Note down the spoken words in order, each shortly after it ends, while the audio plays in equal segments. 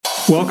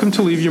Welcome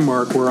to Leave Your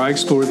Mark, where I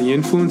explore the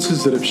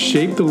influences that have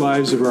shaped the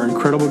lives of our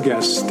incredible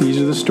guests.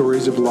 These are the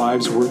stories of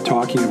lives worth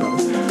talking about.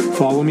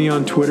 Follow me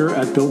on Twitter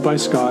at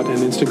BuiltByScott and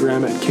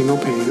Instagram at King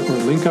O'Payne, or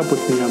link up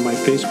with me on my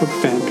Facebook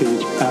fan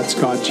page at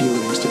Scott G.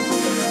 Livingston.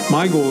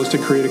 My goal is to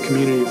create a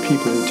community of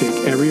people who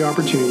take every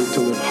opportunity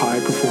to live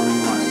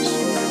high-performing lives.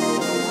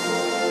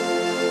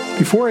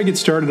 Before I get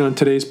started on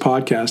today's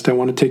podcast, I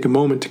want to take a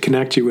moment to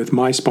connect you with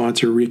my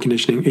sponsor,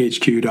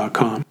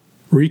 ReconditioningHQ.com.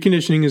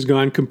 Reconditioning has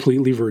gone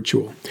completely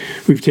virtual.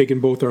 We've taken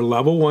both our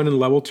Level 1 and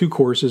Level 2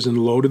 courses and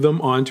loaded them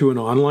onto an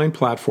online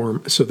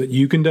platform so that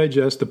you can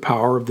digest the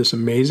power of this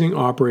amazing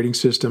operating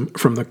system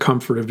from the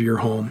comfort of your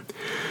home.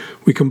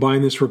 We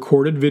combine this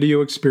recorded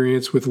video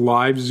experience with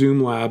live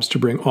Zoom labs to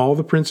bring all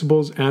the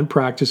principles and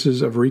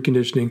practices of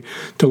reconditioning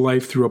to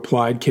life through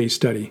applied case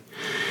study.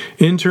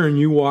 In turn,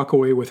 you walk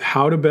away with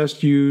how to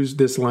best use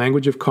this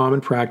language of common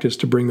practice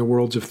to bring the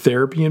worlds of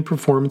therapy and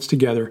performance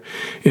together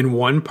in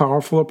one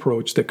powerful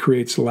approach that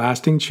creates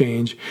lasting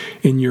change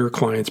in your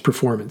client's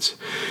performance.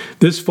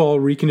 This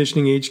fall,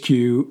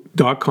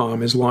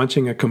 ReconditioningHQ.com is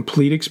launching a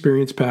complete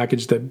experience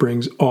package that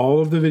brings all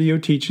of the video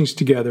teachings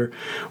together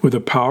with a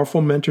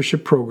powerful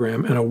mentorship program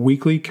and a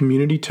weekly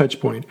community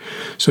touchpoint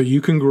so you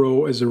can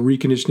grow as the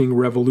reconditioning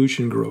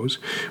revolution grows.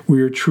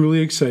 We are truly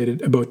excited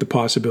about the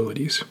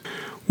possibilities.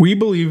 We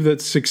believe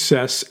that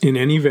success in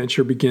any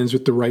venture begins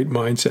with the right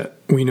mindset.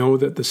 We know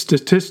that the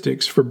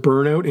statistics for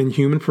burnout in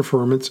human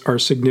performance are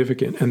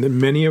significant and that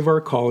many of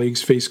our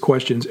colleagues face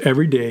questions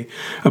every day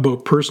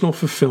about personal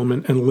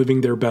fulfillment and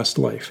living their best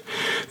life.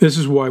 This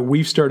is why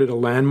we've started a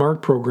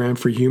landmark program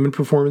for human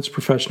performance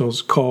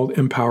professionals called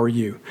Empower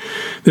You.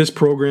 This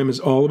program is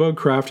all about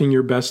crafting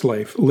your best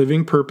life,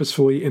 living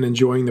purposefully, and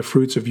enjoying the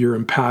fruits of your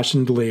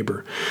impassioned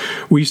labor.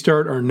 We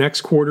start our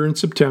next quarter in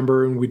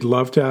September, and we'd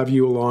love to have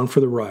you along for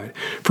the ride.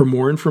 For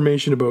more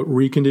information about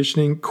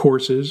reconditioning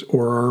courses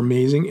or our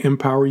amazing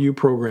Empower You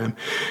program,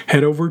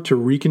 head over to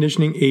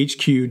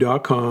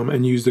reconditioninghq.com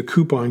and use the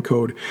coupon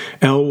code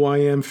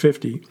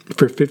LYM50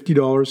 for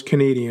 $50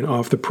 Canadian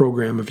off the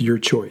program of your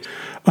choice.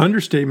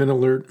 Understatement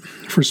alert: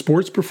 for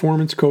sports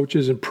performance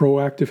coaches and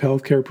proactive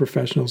healthcare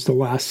professionals, the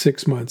last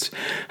 6 months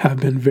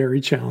have been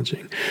very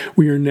challenging.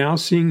 We are now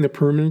seeing the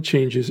permanent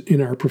changes in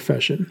our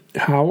profession.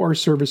 How our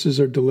services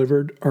are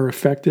delivered are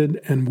affected,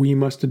 and we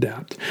must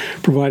adapt.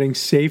 Providing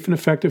safe and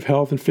effective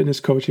health and fitness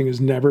coaching has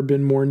never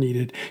been more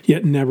needed,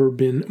 yet never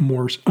been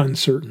more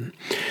uncertain.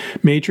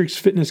 Matrix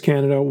Fitness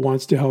Canada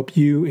wants to help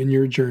you in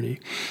your journey.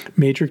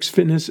 Matrix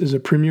Fitness is a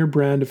premier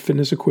brand of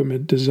fitness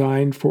equipment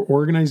designed for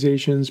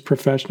organizations,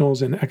 professionals,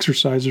 and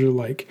exercisers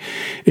alike.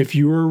 If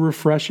you are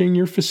refreshing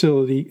your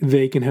facility,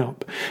 they can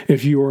help.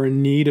 If you are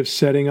in need of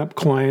setting up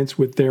clients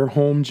with their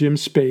home gym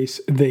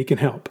space, they can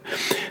help.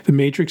 The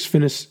Matrix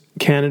Fitness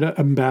Canada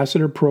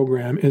Ambassador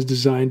Program is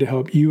designed to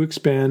help you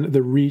expand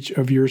the reach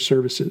of your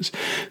services.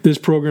 This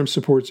program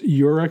supports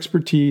your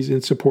expertise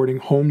in supporting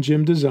home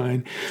gym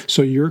design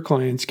so your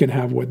clients can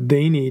have what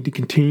they need to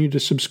continue to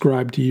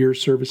subscribe to your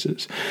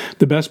services.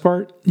 The best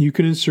part? You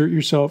can insert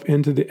yourself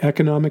into the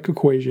economic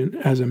equation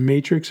as a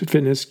Matrix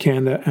Fitness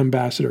Canada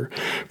Ambassador.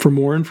 For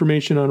more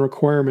information on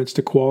requirements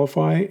to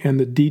qualify and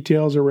the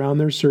details around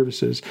their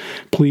services,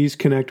 please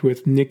connect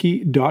with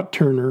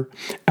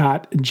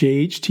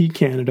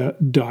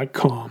nikki.turner@jhtcanada.com.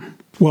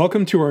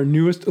 Welcome to our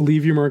newest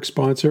Leave Your Mark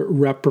sponsor,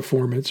 Rep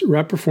Performance.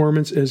 Rep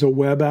Performance is a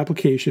web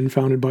application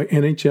founded by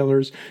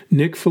NHLers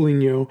Nick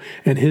Foligno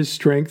and his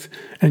strength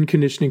and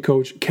conditioning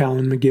coach,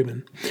 Callan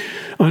McGibbon.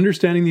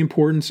 Understanding the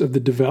importance of the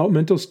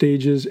developmental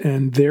stages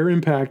and their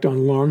impact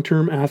on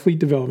long-term athlete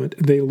development,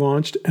 they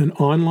launched an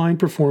online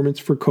performance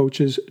for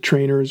coaches,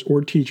 trainers,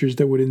 or teachers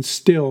that would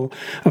instill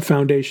a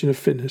foundation of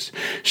fitness,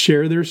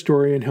 share their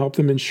story, and help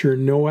them ensure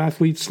no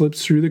athlete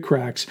slips through the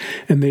cracks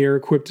and they are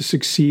equipped to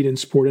succeed in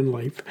sport and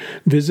life.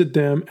 Visit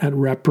them at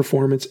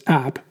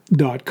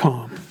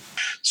repperformanceapp.com.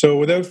 So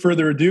without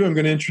further ado, I'm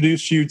going to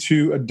introduce you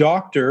to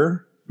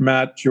Dr.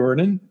 Matt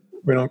Jordan.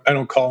 I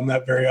don't call him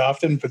that very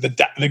often, but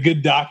the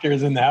good doctor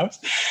is in the house.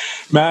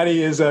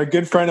 Matty is a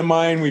good friend of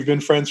mine. We've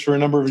been friends for a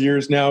number of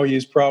years now. He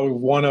is probably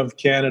one of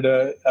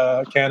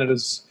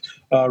Canada's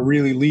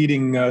really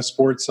leading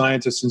sports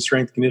scientists and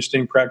strength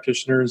conditioning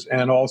practitioners,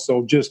 and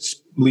also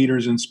just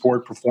leaders in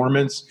sport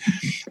performance.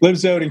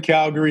 Lives out in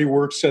Calgary,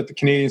 works at the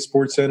Canadian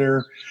Sports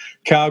Centre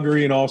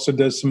Calgary, and also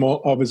does some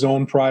of his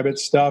own private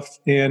stuff.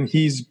 And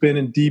he's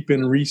been deep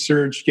in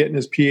research, getting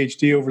his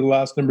PhD over the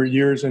last number of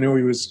years. I know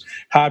he was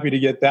happy to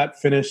get that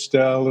finished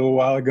a little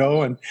while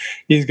ago. And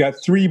he's got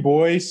 3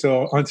 boys.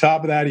 So on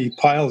top of that, he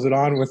piles it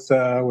on with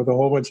a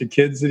whole bunch of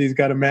kids that he's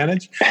got to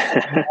manage.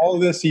 All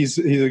of this, he's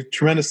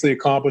tremendously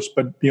accomplished.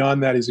 But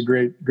beyond that, he's a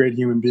great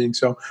human being.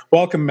 So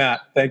welcome, Matt.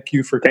 Thank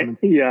you for coming.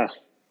 Yeah.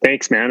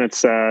 Thanks, man.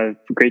 It's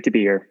great to be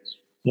here.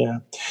 Yeah.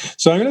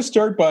 So I'm going to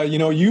start by,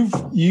 you've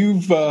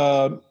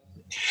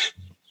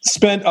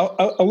spent.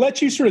 I'll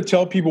let you sort of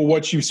tell people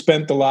what you've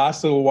spent the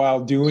last little while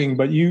doing,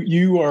 but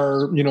you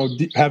are,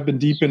 have been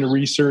deep into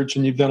research,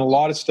 and you've done a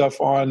lot of stuff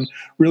on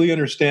really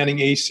understanding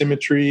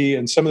asymmetry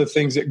and some of the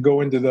things that go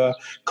into the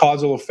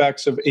causal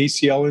effects of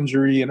ACL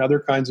injury and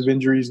other kinds of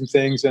injuries and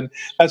things. And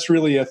that's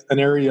really an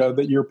area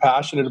that you're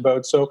passionate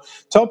about. So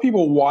tell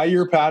people why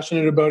you're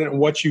passionate about it and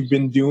what you've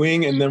been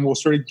doing, and then we'll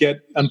sort of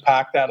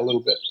unpack that a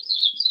little bit.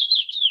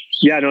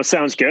 Yeah, no,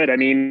 sounds good. I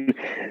mean,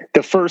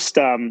 the first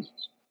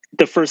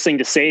thing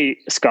to say,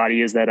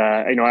 Scotty, is that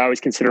I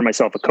always consider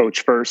myself a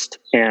coach first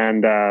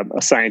and a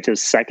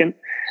scientist second.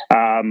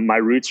 My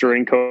roots are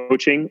in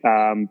coaching,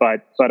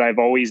 but I've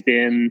always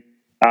been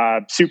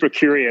super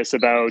curious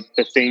about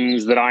the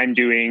things that I'm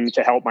doing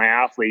to help my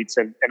athletes,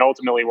 and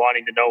ultimately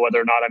wanting to know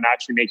whether or not I'm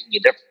actually making a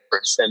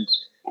difference. And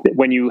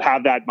when you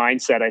have that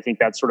mindset, I think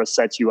that sort of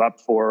sets you up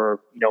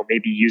for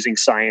maybe using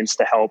science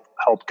to help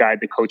guide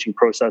the coaching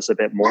process a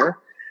bit more.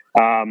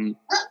 I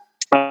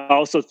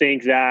also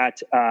think that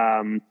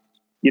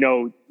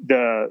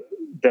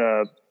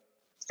the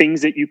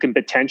things that you can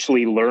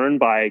potentially learn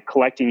by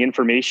collecting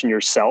information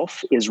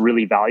yourself is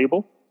really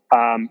valuable.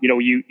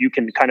 You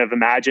can kind of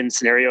imagine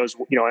scenarios.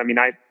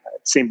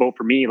 Same boat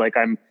for me. Like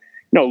I'm,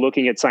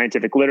 looking at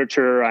scientific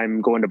literature.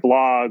 I'm going to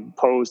blog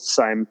posts.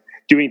 I'm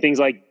doing things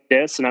like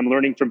this, and I'm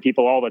learning from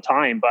people all the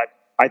time. But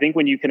I think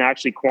when you can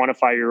actually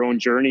quantify your own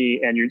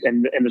journey and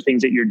the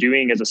things that you're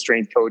doing as a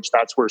strength coach,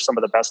 that's where some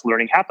of the best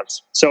learning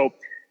happens. So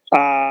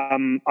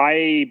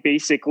I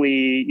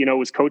basically,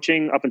 was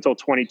coaching up until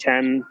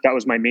 2010. That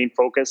was my main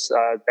focus,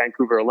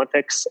 Vancouver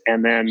Olympics.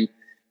 And then,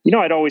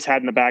 I'd always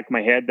had in the back of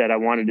my head that I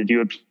wanted to do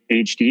a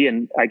PhD.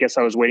 And I guess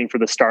I was waiting for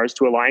the stars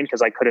to align,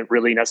 because I couldn't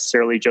really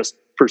necessarily just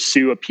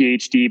pursue a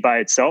PhD by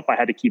itself. I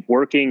had to keep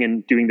working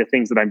and doing the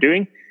things that I'm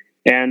doing.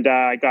 And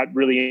I got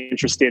really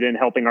interested in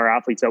helping our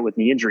athletes out with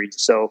knee injuries.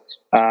 So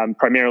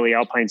primarily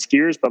alpine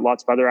skiers, but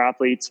lots of other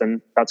athletes.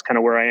 And that's kind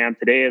of where I am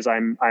today, is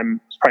I'm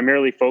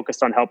primarily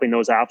focused on helping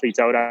those athletes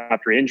out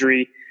after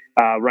injury,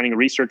 running a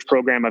research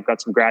program. I've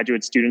got some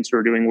graduate students who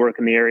are doing work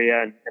in the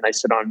area, and I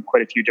sit on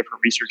quite a few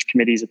different research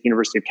committees at the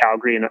University of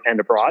Calgary and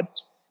abroad.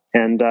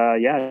 And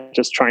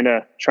just trying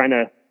to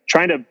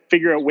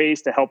figure out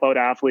ways to help out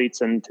athletes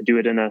and to do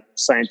it in a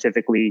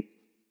scientifically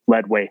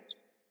led way.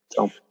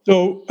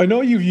 So I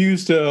know you've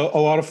used a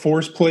lot of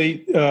force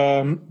plate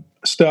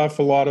stuff,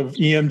 a lot of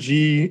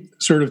EMG,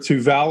 sort of to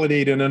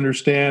validate and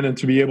understand and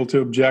to be able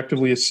to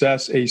objectively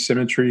assess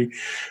asymmetry.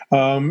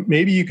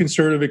 Maybe you can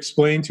sort of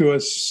explain to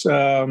us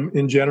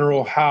in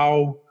general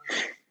how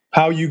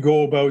you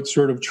go about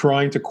sort of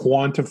trying to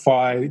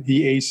quantify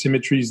the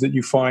asymmetries that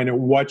you find and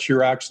what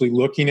you're actually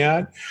looking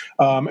at.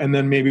 And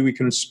then maybe we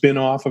can spin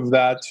off of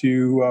that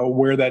to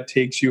where that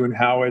takes you and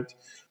how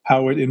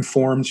it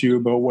informs you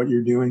about what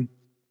you're doing.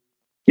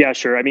 Yeah,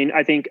 sure. I mean,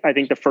 I think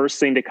the first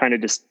thing to kind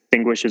of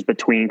distinguish is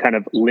between kind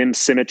of limb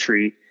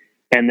symmetry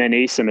and then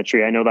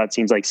asymmetry. I know that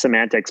seems like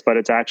semantics, but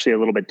it's actually a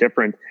little bit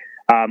different.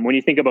 When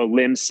you think about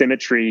limb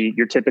symmetry,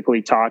 you're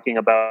typically talking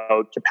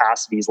about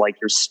capacities like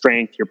your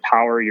strength, your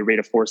power, your rate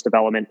of force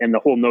development. And the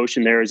whole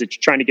notion there is that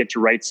you're trying to get to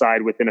right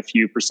side within a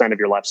few % of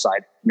your left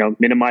side,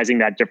 minimizing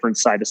that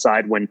difference side to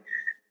side when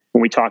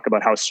we talk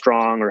about how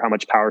strong or how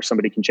much power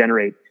somebody can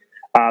generate.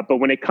 But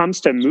when it comes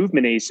to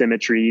movement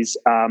asymmetries,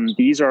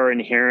 these are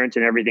inherent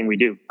in everything we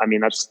do. I mean,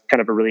 that's kind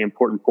of a really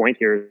important point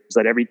here, is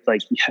that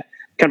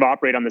kind of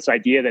operate on this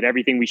idea that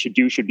everything we should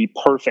do should be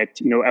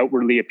perfect,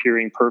 outwardly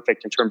appearing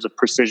perfect in terms of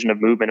precision of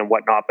movement and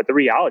whatnot. But the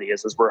reality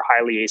is we're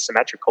highly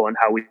asymmetrical in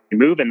how we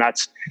move, and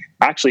that's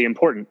actually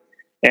important.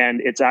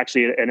 And it's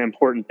actually an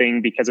important thing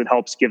because it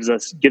gives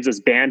us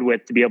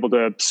bandwidth to be able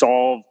to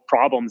solve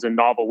problems in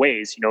novel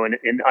ways,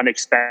 in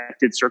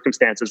unexpected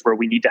circumstances where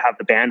we need to have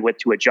the bandwidth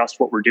to adjust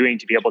what we're doing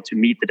to be able to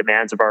meet the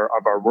demands of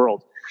our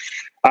world.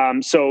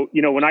 So,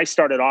 when I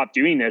started off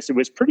doing this, it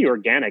was pretty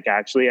organic,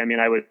 actually. I mean,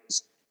 I was,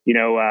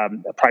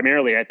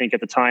 primarily, I think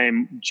at the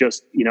time,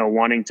 just,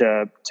 wanting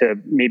to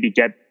maybe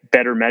get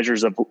better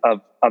measures of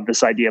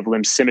this idea of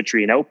limb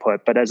symmetry and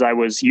output. But as I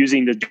was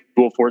using the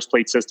dual force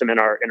plate system in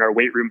our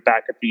weight room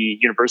back at the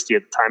university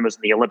at the time, I was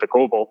in the Olympic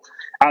Oval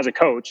as a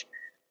coach,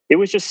 it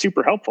was just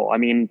super helpful. I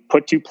mean,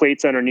 put 2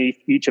 plates underneath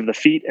each of the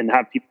feet and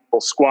have people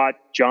squat,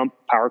 jump,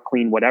 power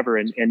clean, whatever.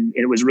 And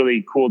it was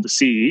really cool to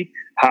see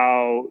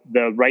how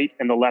the right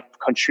and the left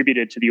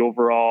contributed to the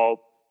overall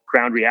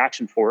ground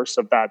reaction force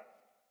of that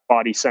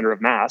body center of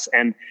mass.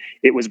 And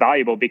it was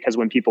valuable because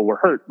when people were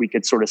hurt, we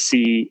could sort of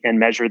see and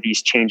measure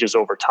these changes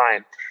over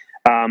time.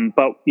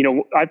 But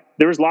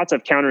there was lots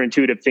of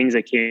counterintuitive things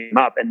that came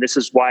up. And this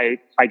is why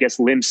I guess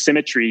limb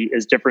symmetry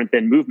is different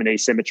than movement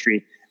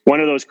asymmetry. One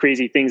of those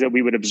crazy things that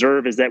we would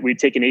observe is that we'd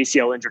take an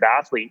ACL injured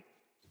athlete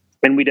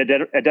and we'd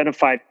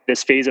identify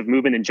this phase of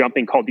movement and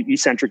jumping called the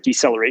eccentric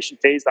deceleration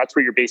phase. That's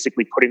where you're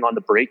basically putting on the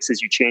brakes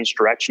as you change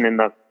direction in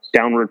the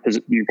downward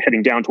position. You're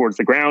heading down towards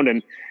the ground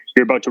and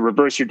you're about to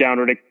reverse your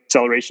downward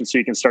acceleration so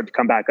you can start to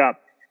come back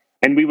up.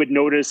 And we would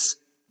notice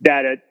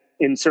that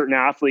in certain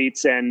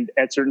athletes and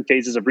at certain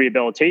phases of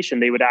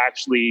rehabilitation, they would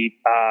actually,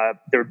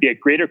 there would be a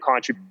greater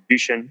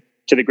contribution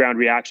to the ground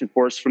reaction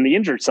force from the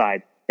injured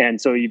side. And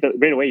so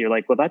right away, you're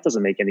like, well, that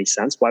doesn't make any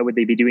sense. Why would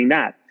they be doing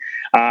that?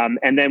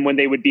 And then when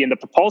they would be in the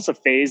propulsive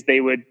phase,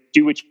 they would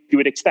do what you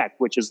would expect,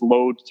 which is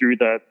load through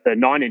the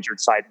non-injured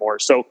side more.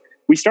 So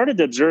we started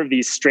to observe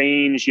these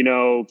strange,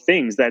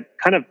 things that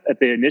kind of at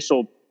the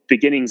initial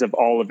beginnings of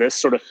all of this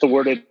sort of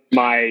thwarted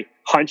my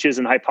hunches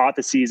and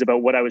hypotheses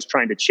about what I was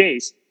trying to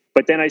chase.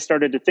 But then I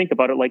started to think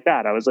about it like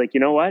that. I was like, you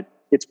know what?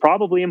 It's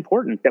probably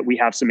important that we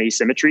have some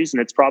asymmetries,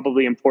 and it's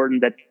probably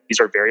important that these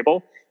are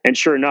variable. And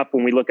sure enough,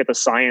 when we look at the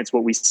science,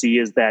 what we see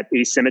is that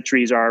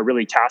asymmetries are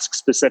really task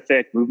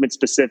specific, movement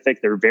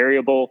specific. They're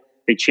variable.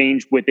 They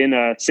change within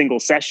a single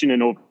session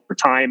and over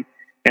time.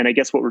 And I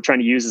guess what we're trying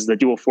to use is the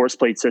dual force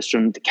plate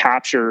system to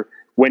capture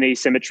when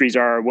asymmetries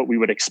are what we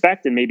would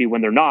expect and maybe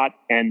when they're not,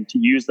 and to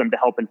use them to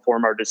help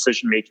inform our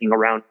decision making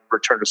around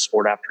return to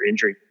sport after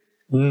injury.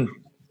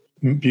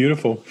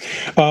 Beautiful.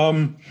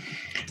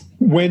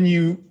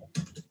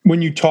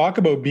 When you talk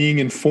about being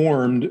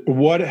informed,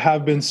 what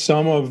have been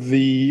some of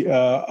the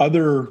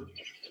other,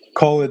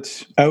 call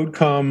it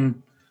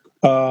outcome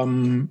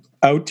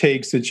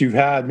outtakes that you've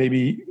had?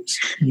 Maybe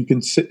you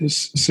can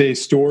say a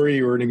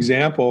story or an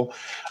example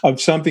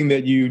of something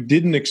that you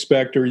didn't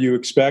expect or you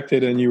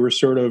expected, and you were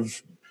sort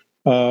of,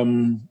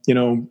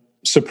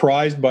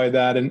 surprised by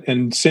that.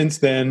 And since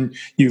then,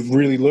 you've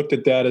really looked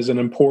at that as an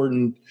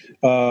important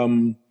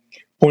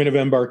point of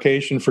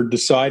embarkation for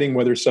deciding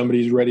whether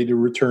somebody's ready to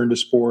return to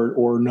sport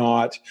or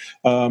not,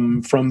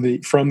 from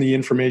the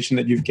information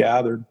that you've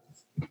gathered.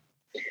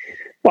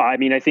 Well, I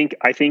mean, I think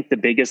the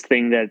biggest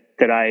thing that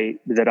I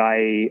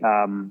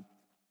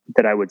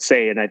would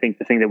say, and I think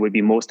the thing that would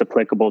be most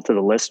applicable to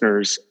the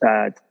listeners,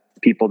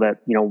 people that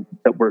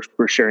that we're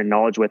sharing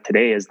knowledge with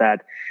today, is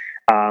that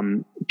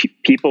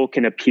people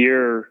can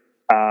appear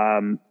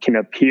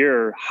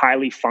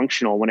highly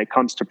functional when it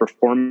comes to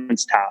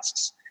performance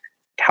tasks.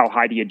 How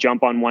high do you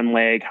jump on one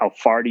leg? How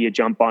far do you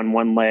jump on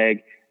one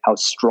leg? How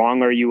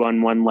strong are you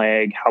on one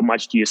leg? How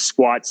much do you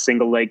squat,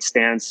 single leg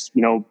stance,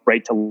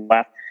 right to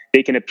left?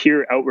 They can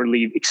appear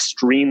outwardly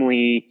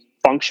extremely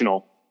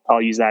functional.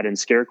 I'll use that in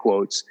scare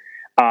quotes.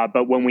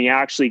 But when we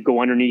actually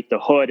go underneath the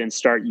hood and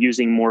start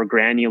using more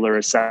granular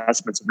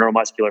assessments of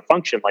neuromuscular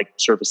function, like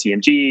surface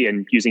EMG,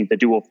 and using the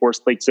dual force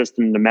plate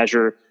system to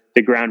measure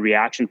the ground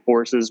reaction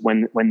forces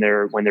when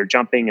they're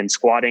jumping and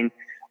squatting,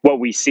 what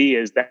we see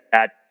is that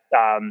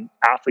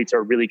athletes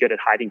are really good at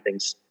hiding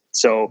things.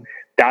 So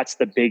that's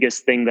the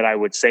biggest thing that I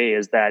would say,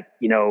 is that,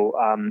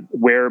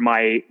 where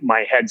my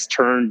head's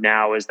turned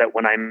now is that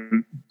when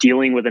I'm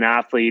dealing with an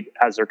athlete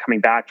as they're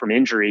coming back from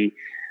injury,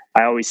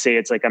 I always say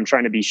it's like I'm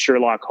trying to be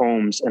Sherlock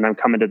Holmes, and I'm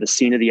coming to the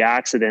scene of the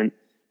accident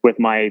with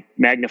my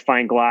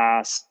magnifying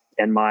glass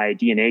and my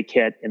DNA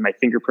kit and my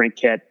fingerprint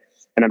kit.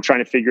 And I'm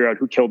trying to figure out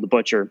who killed the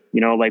butcher,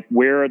 like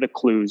where are the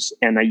clues?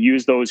 And I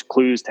use those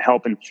clues to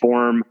help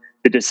inform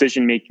the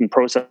decision-making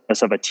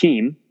process of a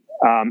team.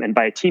 And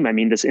by a team, I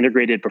mean this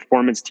integrated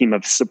performance team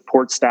of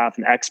support staff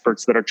and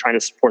experts that are trying to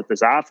support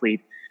this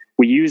athlete.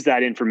 We use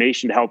that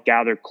information to help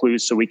gather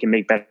clues so we can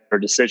make better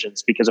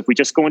decisions. Because if we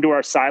just go into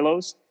our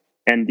silos,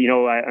 and,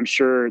 I'm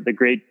sure the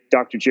great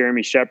Dr.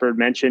 Jeremy Shepard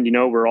mentioned,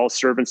 we're all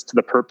servants to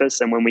the purpose.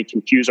 And when we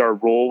confuse our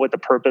role with the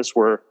purpose,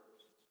 we're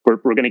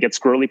going to get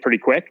squirrely pretty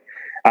quick.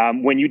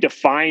 When you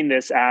define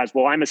this as,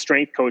 well, I'm a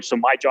strength coach, so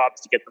my job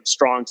is to get them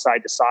strong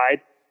side to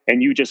side,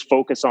 and you just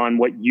focus on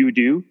what you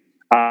do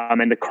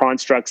and the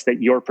constructs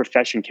that your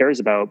profession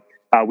cares about,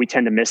 we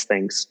tend to miss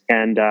things.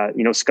 And,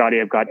 Scotty,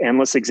 I've got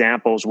endless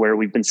examples where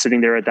we've been sitting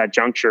there at that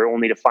juncture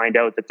only to find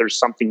out that there's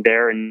something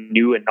there and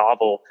new and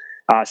novel,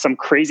 some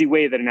crazy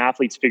way that an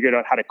athlete's figured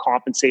out how to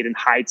compensate and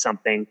hide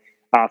something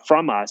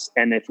from us.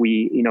 And if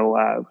we,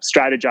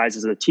 strategize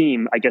as a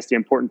team, I guess the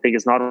important thing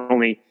is not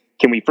only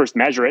can we first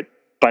measure it,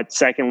 but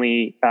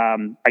secondly,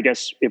 I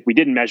guess if we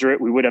didn't measure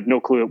it, we would have no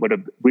clue.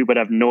 We would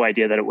have no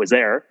idea that it was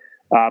there.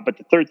 But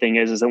the third thing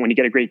is that when you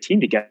get a great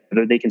team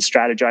together, they can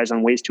strategize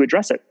on ways to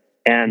address it,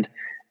 and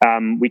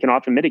we can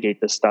often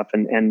mitigate this stuff.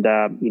 And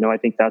I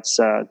think that's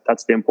the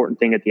important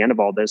thing at the end of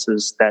all this,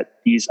 is that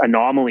these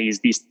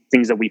anomalies, these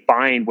things that we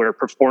find where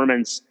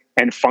performance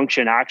and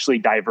function actually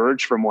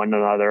diverge from one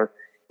another,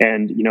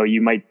 and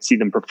you might see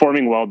them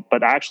performing well,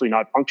 but actually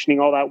not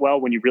functioning all that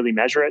well when you really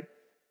measure it.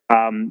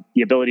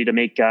 The ability to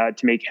make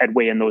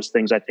headway in those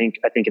things, I think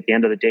at the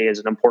end of the day, is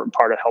an important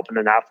part of helping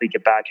an athlete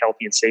get back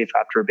healthy and safe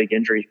after a big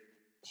injury.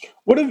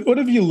 What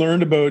have you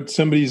learned about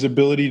somebody's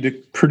ability to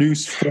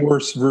produce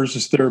force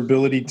versus their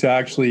ability to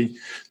actually,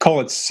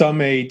 call it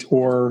summate,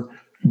 or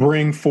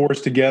bring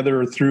force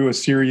together through a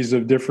series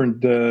of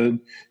different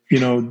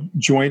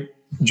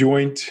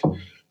joint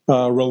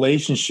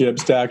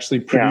relationships to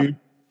actually produce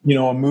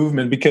a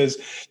movement? Because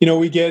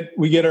we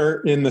get our,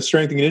 in the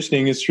strength and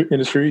conditioning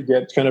industry,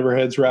 get kind of our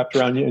heads wrapped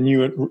around, and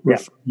you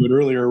referred to it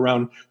earlier,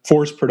 around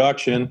force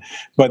production,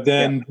 but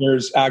then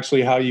there's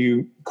actually how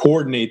you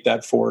coordinate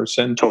that force.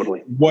 And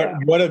totally,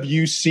 what have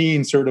you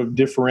seen sort of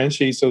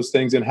differentiates those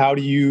things, and how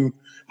do you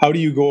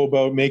go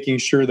about making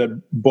sure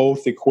that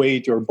both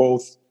equate, or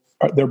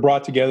they're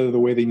brought together the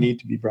way they need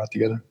to be brought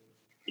together?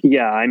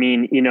 Yeah, I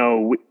mean,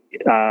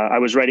 I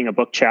was writing a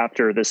book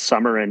chapter this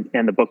summer, and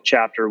the book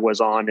chapter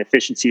was on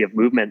efficiency of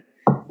movement.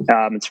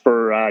 It's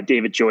for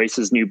David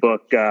Joyce's new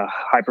book,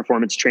 High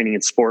Performance Training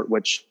in Sport,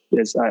 which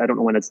is, I don't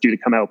know when it's due to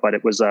come out, but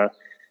it's going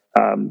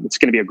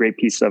to be a great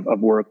piece of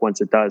work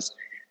once it does.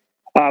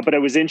 But it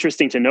was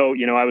interesting to note,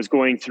 I was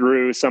going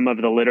through some of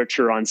the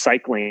literature on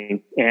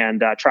cycling,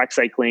 and track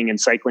cycling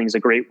and cycling is a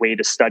great way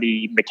to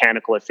study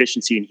mechanical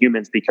efficiency in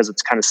humans because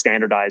it's kind of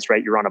standardized,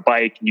 right? You're on a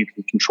bike and you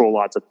can control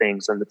lots of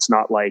things, and it's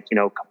not like,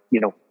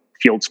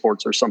 field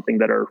sports or something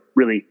that are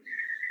really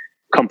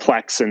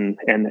complex and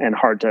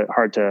hard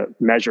to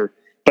measure.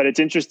 But it's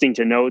interesting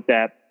to note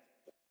that,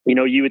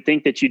 you would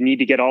think that you'd need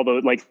to get all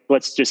those, like,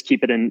 let's just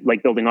keep it in,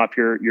 like, building off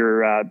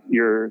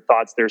your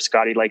thoughts there,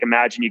 Scotty. Like,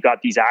 imagine you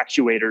got these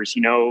actuators,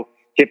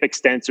 hip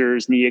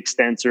extensors, knee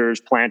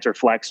extensors, plantar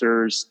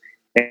flexors,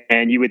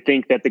 and you would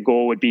think that the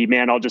goal would be,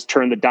 man, I'll just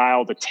turn the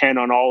dial to 10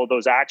 on all of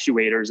those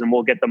actuators and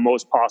we'll get the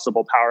most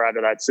possible power out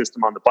of that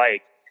system on the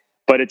bike.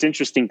 But it's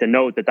interesting to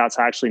note that that's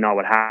actually not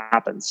what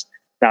happens.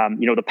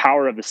 The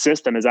power of the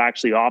system is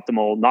actually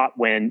optimal, not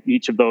when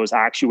each of those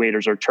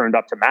actuators are turned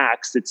up to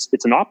max. It's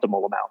an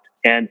optimal amount.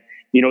 And,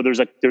 there's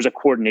a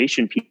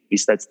coordination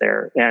piece that's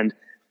there. And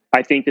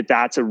I think that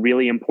that's a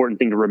really important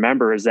thing to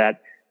remember, is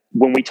that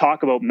when we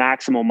talk about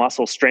maximal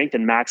muscle strength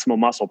and maximal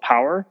muscle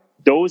power,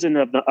 those in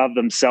of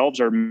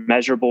themselves are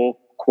measurable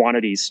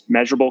quantities,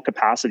 measurable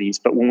capacities.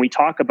 But when we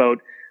talk about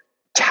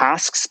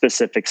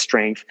task-specific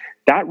strength,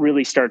 that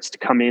really starts to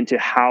come into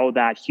how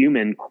that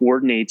human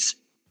coordinates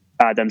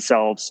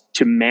themselves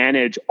to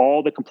manage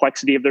all the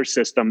complexity of their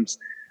systems,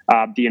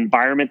 the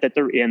environment that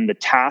they're in, the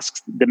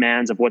tasks,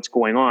 demands of what's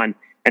going on,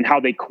 and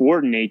how they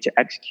coordinate to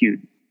execute.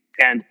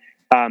 And,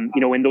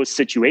 in those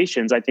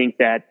situations, I think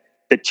that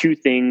the two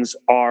things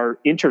are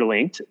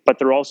interlinked, but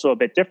they're also a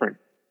bit different.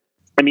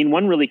 I mean,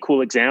 one really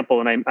cool example,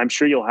 and I'm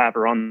sure you'll have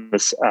her on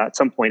this at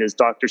some point, is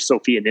Dr.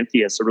 Sophia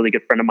Nymphius, a really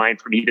good friend of mine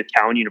from Edith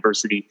Cowan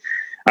University.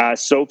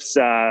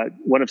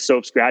 One of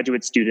Soph's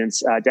graduate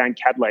students, Dan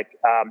Kedlick,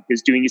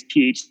 is doing his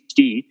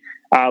PhD,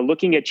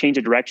 looking at change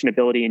of direction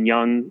ability in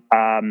young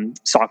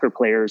soccer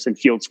players and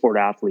field sport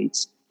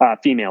athletes,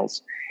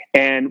 females.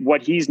 And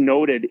what he's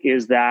noted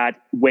is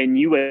that when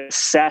you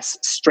assess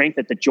strength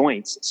at the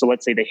joints, so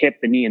let's say the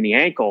hip, the knee, and the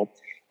ankle,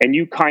 and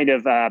you kind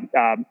of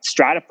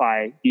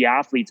stratify the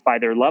athletes by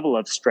their level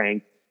of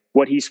strength,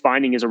 what he's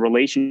finding is a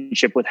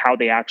relationship with how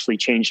they actually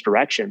change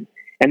direction.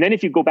 And then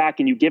if you go back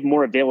and you give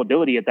more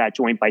availability at that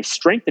joint by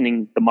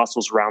strengthening the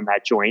muscles around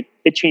that joint,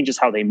 it changes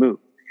how they move.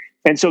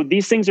 And so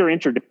these things are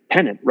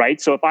interdependent,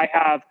 right? So if I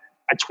have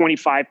a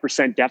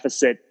 25%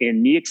 deficit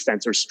in knee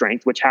extensor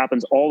strength, which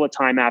happens all the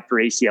time after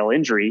ACL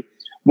injury,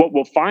 what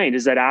we'll find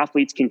is that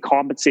athletes can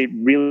compensate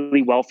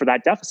really well for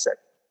that deficit.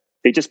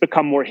 They just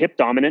become more hip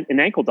dominant and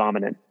ankle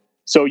dominant.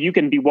 So you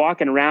can be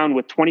walking around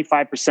with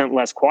 25%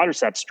 less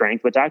quadriceps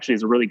strength, which actually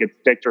is a really good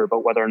predictor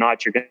about whether or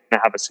not you're going to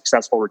have a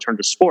successful return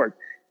to sport.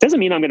 Doesn't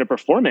mean I'm going to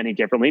perform any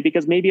differently,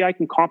 because maybe I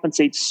can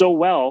compensate so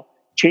well,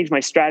 change my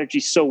strategy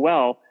so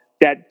well,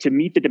 that to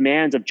meet the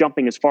demands of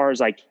jumping as far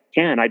as I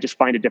can, I just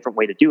find a different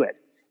way to do it.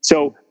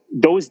 So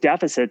those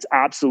deficits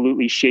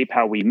absolutely shape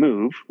how we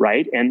move,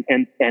 right? And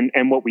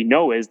what we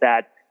know is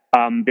that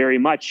very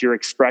much your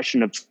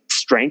expression of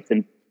strength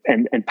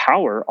and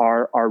power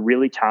are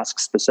really task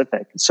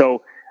specific.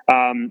 So,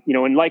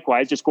 and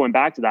likewise, just going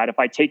back to that, if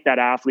I take that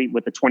athlete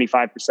with a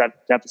 25%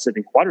 deficit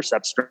in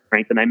quadriceps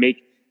strength and I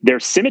make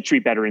their symmetry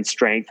better in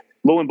strength,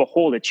 lo and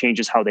behold, it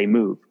changes how they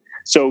move.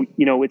 So,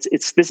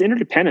 it's this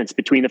interdependence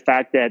between the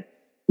fact that,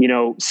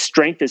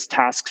 strength is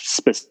task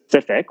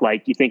specific.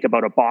 Like you think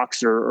about a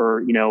boxer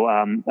or,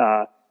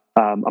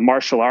 a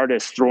martial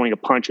artist throwing a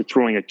punch or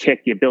throwing a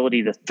kick, the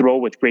ability to throw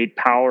with great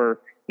power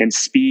and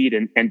speed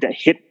and to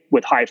hit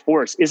with high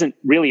force isn't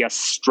really a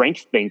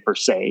strength thing per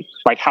se.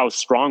 Like, how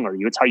strong are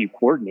you? It's how you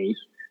coordinate.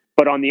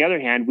 But on the other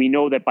hand, we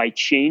know that by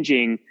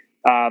changing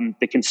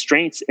the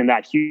constraints in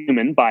that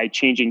human, by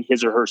changing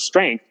his or her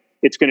strength,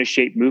 it's going to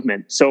shape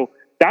movement. So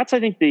that's, I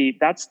think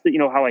that's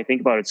how I think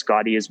about it,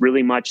 Scotty, is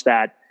really much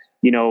that,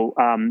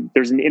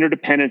 there's an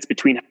interdependence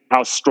between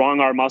how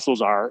strong our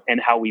muscles are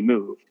and how we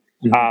move.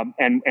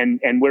 Mm-hmm.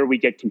 And where we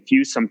get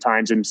confused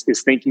sometimes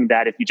is thinking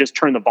that if you just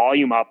turn the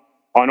volume up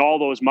on all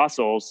those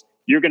muscles,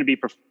 you're going to be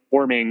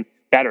performing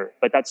better.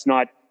 But that's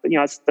not,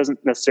 it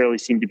doesn't necessarily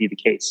seem to be the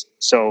case.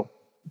 So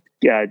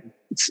yeah,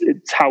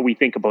 it's how we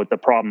think about the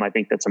problem, I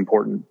think, that's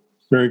important.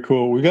 Very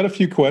cool. We've got a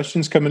few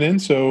questions coming in,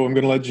 so I'm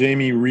going to let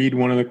Jamie read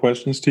one of the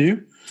questions to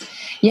you.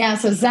 Yeah,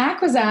 so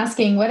Zach was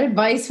asking, what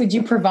advice would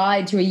you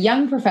provide to a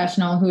young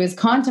professional who is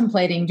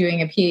contemplating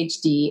doing a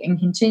PhD and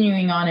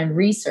continuing on in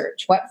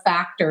research? What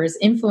factors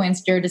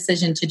influenced your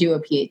decision to do a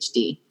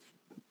PhD?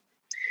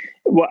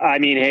 Well, I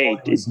mean,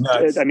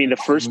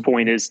 the first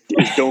point is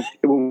don't.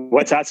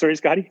 What's that? Sorry,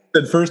 Scotty?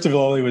 First of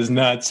all, he was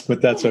nuts,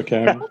 but that's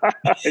okay. I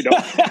know.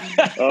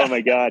 Oh my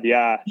God,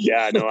 yeah.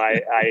 No,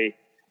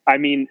 I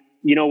mean,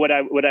 what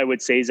I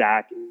would say,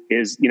 Zach,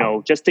 is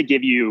just to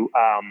give you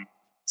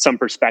some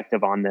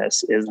perspective on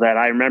this, is that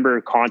I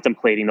remember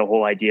contemplating the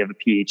whole idea of a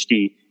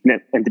PhD,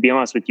 and to be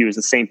honest with you, it was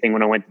the same thing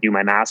when I went to do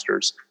my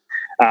master's.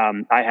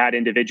 I had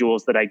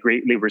individuals that I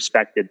greatly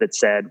respected that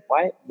said,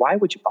 why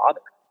would you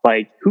bother?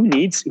 Like, who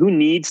needs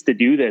to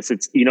do this?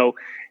 It's,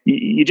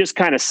 you just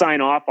kind of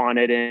sign off on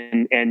it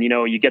and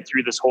you get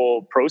through this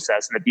whole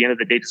process. And at the end of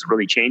the day, it doesn't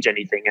really change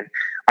anything. And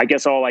I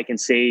guess all I can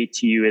say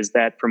to you is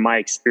that from my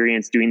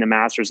experience doing the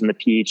master's and the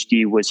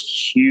PhD was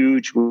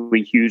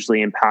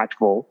hugely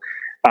impactful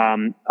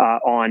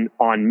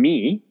on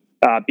me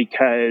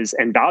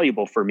and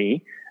valuable for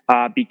me.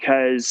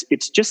 Because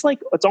it's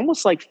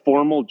almost like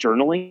formal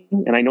journaling.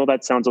 And I know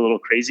that sounds a little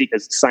crazy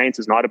because science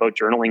is not about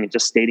journaling and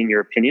just stating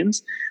your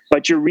opinions,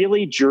 but you're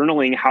really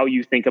journaling how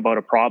you think about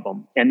a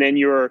problem. And then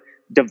you're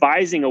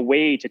devising a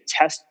way to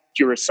test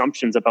your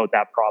assumptions about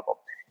that problem.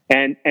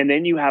 And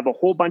then you have a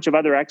whole bunch of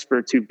other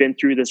experts who've been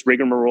through this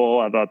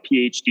rigmarole of a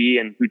PhD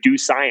and who do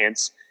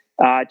science,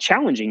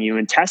 challenging you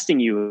and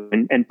testing you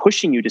and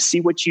pushing you to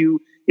see what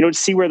to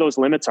see where those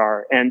limits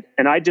are. And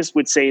I just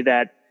would say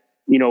that,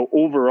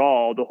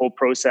 overall, the whole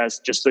process,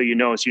 just so you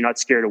know, so you're not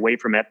scared away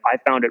from it, I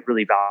found it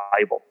really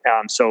valuable.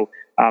 So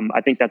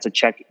I think that's a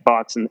check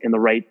box in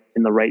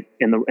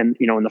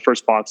the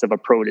first box of a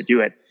pro to do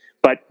it.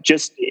 But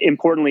just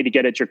importantly, to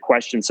get at your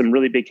question, some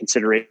really big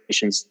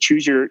considerations: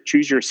 choose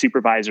your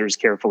supervisors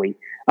carefully.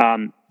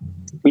 I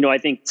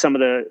think some of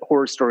the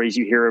horror stories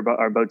you hear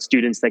are about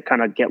students that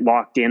kind of get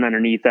locked in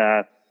underneath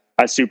a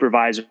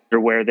supervisor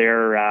where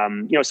they're,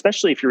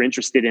 especially if you're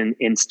interested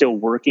in still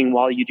working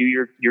while you do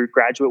your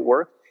graduate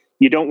work,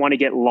 you don't want to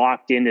get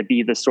locked in to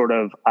be the sort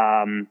of,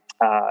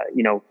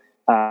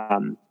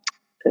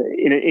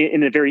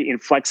 in a very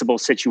inflexible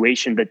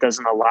situation that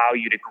doesn't allow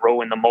you to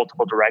grow in the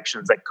multiple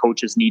directions that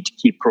coaches need to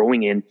keep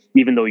growing in,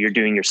 even though you're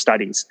doing your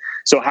studies.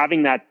 So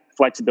having that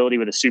flexibility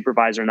with a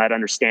supervisor and that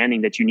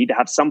understanding that you need to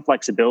have some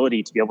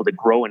flexibility to be able to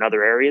grow in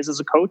other areas as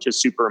a coach is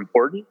super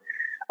important.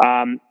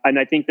 And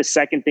I think the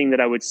second thing that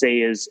I would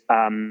say is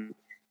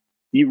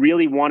you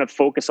really want to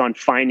focus on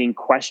finding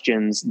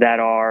questions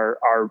that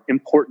are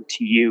important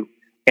to you.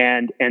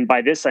 And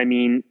by this, I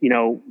mean,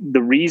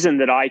 the reason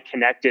that I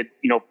connected,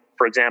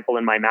 for example,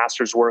 in my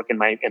master's work and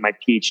my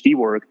PhD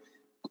work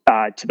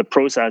to the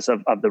process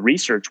of the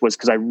research was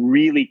because I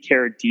really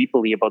cared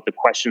deeply about the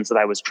questions that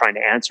I was trying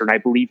to answer. And I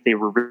believe they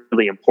were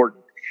really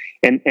important.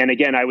 And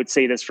again, I would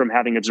say this from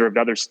having observed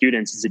other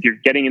students, is if you're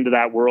getting into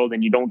that world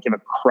and you don't give a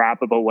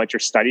crap about what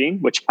you're studying,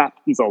 which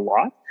happens a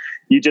lot,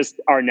 you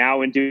just are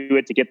now into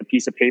it to get the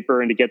piece of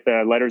paper and to get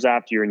the letters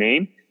after your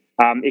name,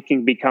 it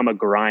can become a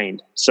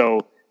grind. So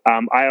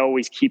I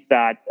always kept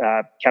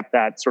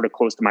that sort of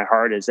close to my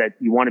heart, is that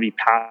you want to be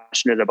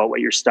passionate about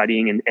what you're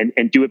studying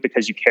and do it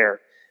because you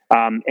care.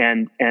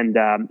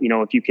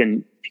 If you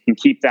can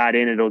keep that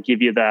in, it'll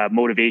give you the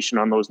motivation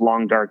on those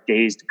long, dark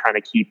days to kind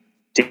of keep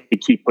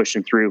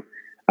pushing through.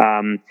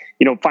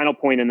 Final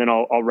point, and then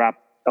I'll wrap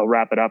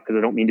it up because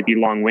I don't mean to be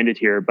long-winded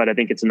here, but I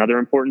think it's another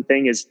important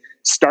thing is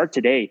start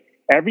today.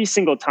 Every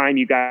single time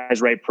you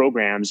guys write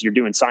programs, you're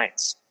doing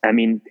science. I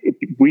mean,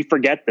 we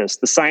forget this.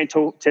 The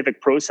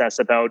scientific process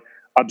about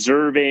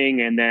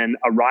observing and then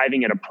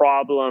arriving at a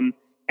problem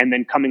and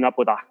then coming up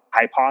with a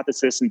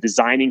hypothesis and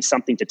designing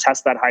something to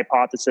test that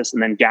hypothesis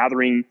and then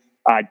gathering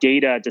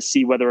data to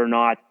see whether or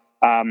not,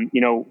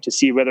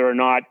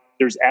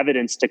 there's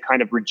evidence to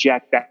kind of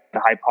reject that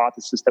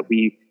hypothesis that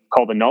we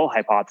call the null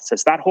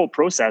hypothesis. That whole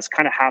process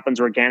kind of happens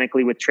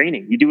organically with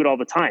training. You do it all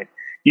the time.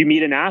 You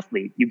meet an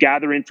athlete, you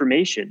gather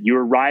information, you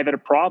arrive at a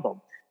problem.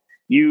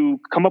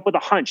 You come up with a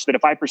hunch that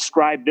if I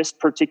prescribe this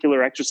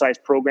particular exercise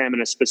program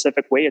in a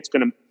specific way, it's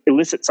going to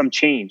elicit some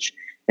change.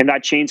 And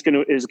that change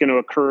is going to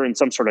occur in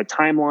some sort of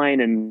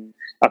timeline and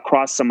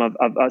across some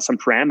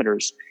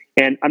parameters.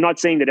 And I'm not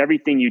saying that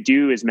everything you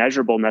do is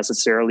measurable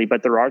necessarily,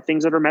 but there are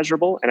things that are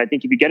measurable. And I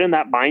think if you get in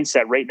that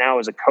mindset right now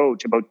as a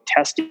coach about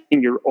testing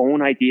your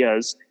own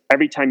ideas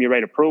every time you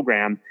write a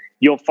program,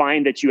 you'll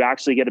find that you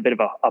actually get a bit of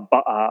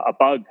a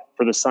bug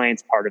for the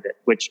science part of it,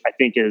 which I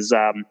think is,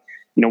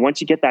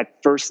 once you get that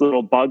first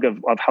little bug of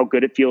how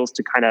good it feels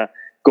to kind of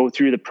go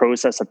through the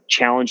process of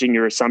challenging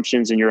your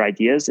assumptions and your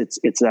ideas,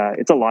 it's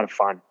a lot of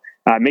fun.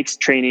 It makes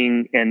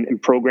training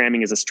and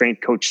programming as a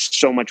strength coach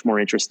so much more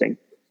interesting.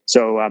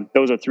 So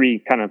those are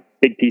three kind of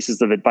big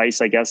pieces of advice,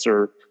 I guess,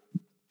 or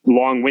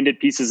long-winded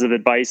pieces of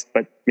advice,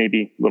 but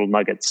maybe little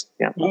nuggets.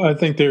 Yeah. Well, I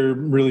think they're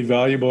really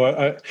valuable.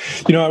 I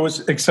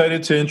was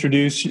excited to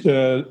introduce,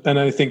 and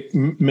I think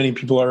many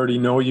people already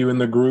know you in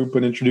the group,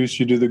 and introduce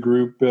you to the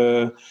group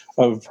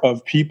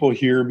of people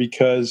here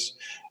because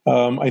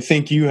I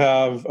think you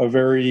have a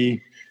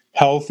very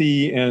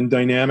healthy and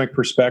dynamic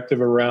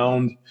perspective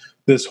around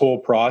this whole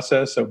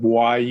process of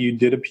why you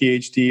did a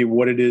PhD,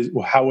 what it is,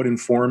 how it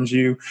informs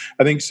you.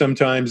 I think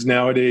sometimes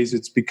nowadays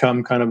it's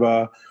become kind of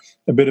a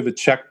bit of a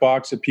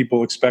checkbox that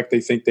people expect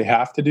they think they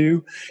have to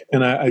do.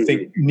 And I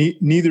think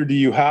neither do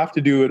you have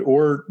to do it,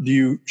 or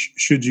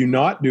should you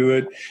not do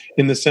it,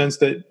 in the sense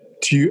that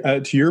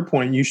to your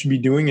point, you should be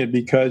doing it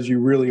because you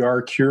really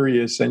are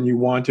curious and you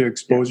want to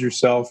expose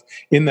yourself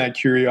in that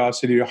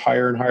curiosity to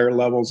higher and higher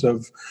levels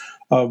of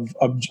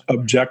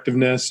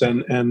objectiveness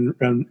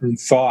and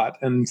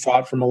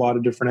thought from a lot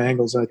of different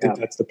angles. And I think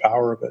that's the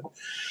power of it.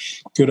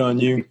 Good on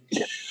you.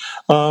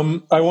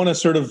 I want to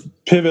sort of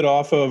pivot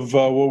off of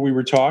what we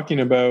were talking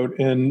about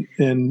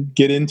and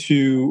get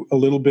into a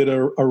little bit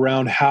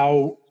around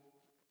how,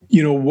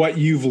 what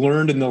you've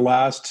learned in the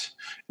last,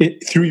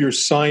 through your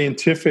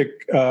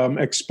scientific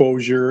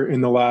exposure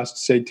in the last,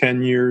 say,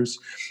 10 years,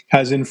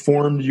 has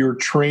informed your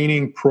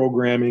training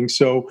programming.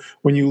 So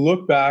when you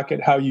look back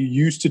at how you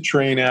used to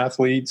train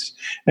athletes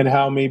and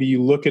how maybe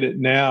you look at it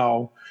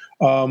now,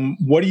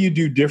 what do you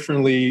do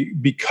differently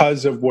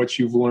because of what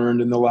you've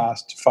learned in the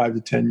last 5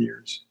 to 10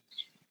 years?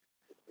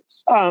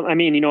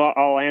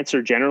 I'll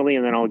answer generally,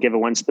 and then I'll give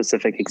one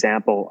specific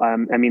example.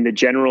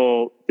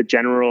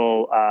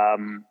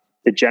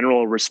 The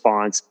general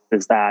response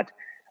is that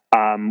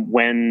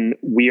when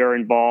we are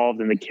involved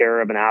in the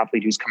care of an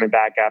athlete who's coming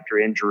back after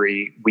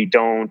injury, we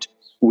don't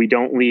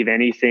leave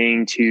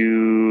anything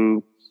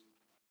to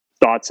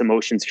thoughts,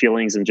 emotions,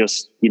 feelings, and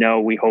just,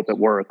 we hope it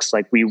works.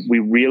 Like we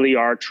really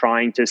are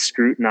trying to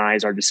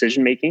scrutinize our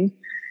decision making,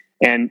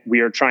 and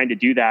we are trying to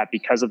do that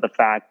because of the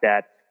fact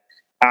that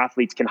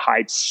athletes can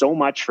hide so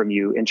much from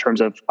you in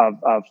terms of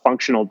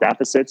functional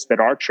deficits that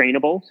are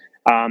trainable.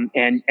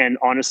 And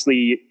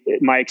honestly,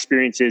 my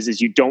experience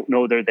is you don't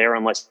know they're there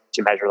unless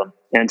you measure them.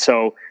 And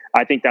so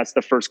I think that's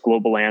the first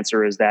global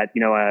answer, is that,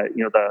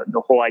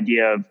 the whole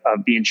idea of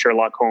being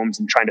Sherlock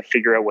Holmes and trying to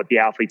figure out what the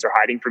athletes are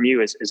hiding from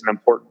you is an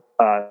important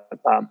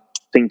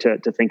thing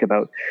to think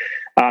about.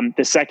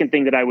 The second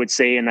thing that I would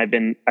say, and I've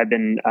been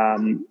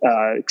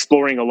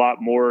exploring a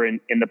lot more in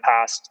the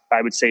past,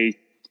 I would say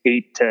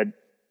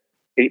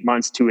 8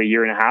 months to a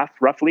year and a half,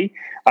 roughly,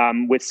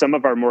 with some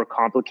of our more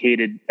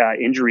complicated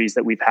injuries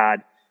that we've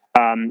had,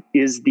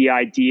 is the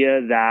idea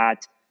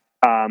that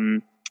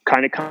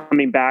kind of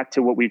coming back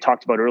to what we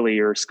talked about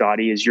earlier,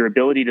 Scotty, is your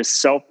ability to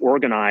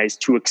self-organize,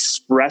 to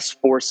express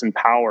force and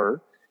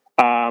power,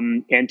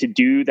 and to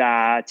do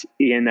that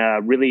in a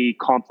really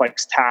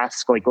complex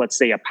task, like let's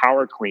say a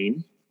power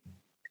clean,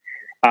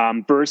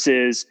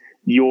 versus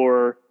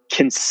your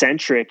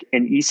concentric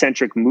and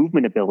eccentric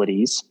movement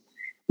abilities,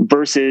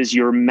 versus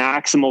your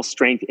maximal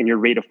strength and your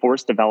rate of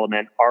force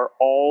development, are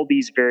all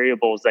these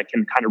variables that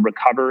can kind of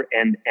recover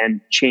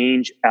and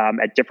change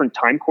at different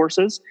time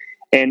courses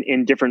and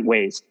in different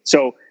ways.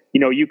 So,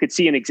 you could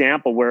see an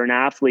example where an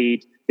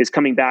athlete is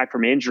coming back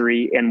from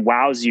injury and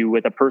wows you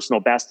with a personal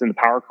best in the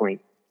power clean,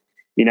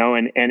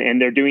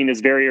 and they're doing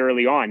this very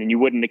early on, and you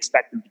wouldn't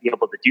expect them to be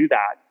able to do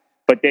that.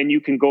 But then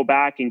you can go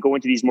back and go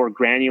into these more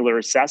granular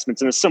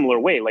assessments in a similar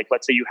way. Like,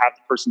 let's say you have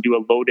the person do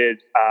a loaded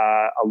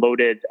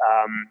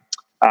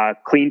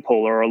clean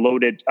pull or a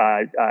loaded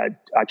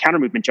counter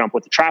movement jump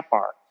with a trap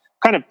bar.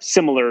 Kind of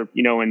similar,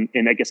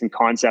 in I guess in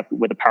concept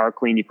with a power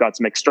clean, you've got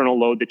some external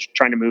load that you're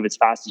trying to move as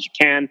fast as you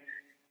can.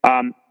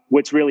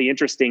 What's really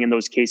interesting in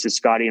those cases,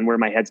 Scotty, and where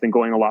my head's been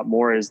going a lot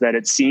more, is that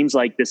it seems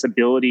like this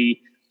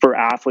ability for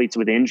athletes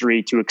with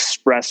injury to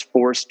express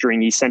force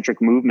during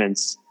eccentric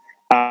movements,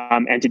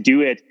 and to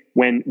do it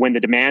when the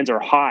demands are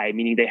high,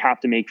 meaning they have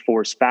to make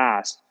force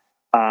fast,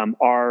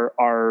 are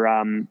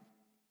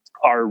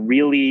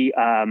really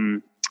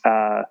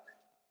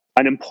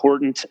an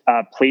important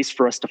place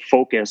for us to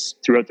focus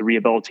throughout the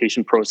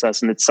rehabilitation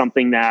process. And it's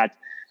something that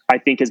I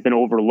think has been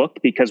overlooked,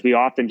 because we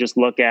often just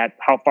look at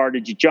how far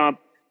did you jump,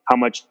 how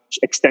much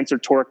extensor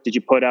torque did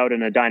you put out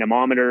in a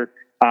dynamometer,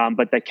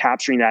 but that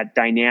capturing that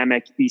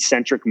dynamic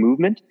eccentric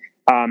movement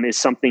is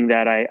something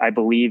that I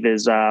believe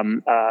is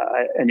an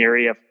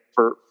area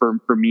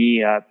for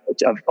me of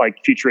like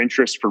future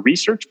interest for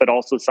research, but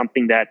also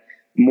something that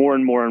more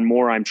and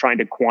more I'm trying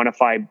to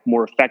quantify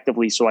more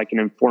effectively so I can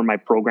inform my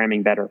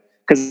programming better.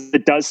 Because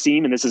it does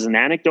seem, and this is an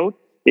anecdote,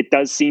 it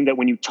does seem that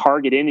when you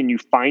target in and you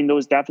find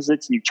those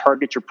deficits and you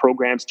target your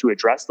programs to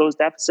address those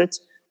deficits,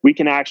 we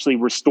can actually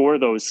restore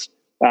those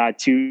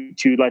to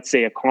let's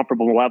say a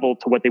comparable level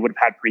to what they would have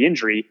had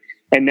pre-injury.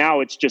 And now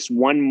it's just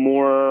one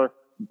more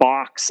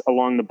box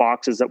along the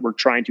boxes that we're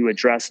trying to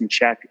address and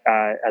check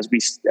as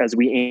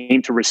we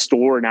aim to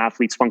restore an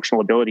athlete's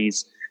functional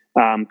abilities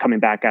coming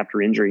back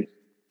after injury.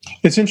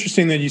 It's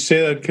interesting that you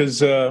say that,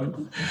 because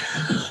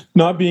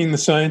not being the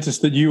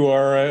scientist that you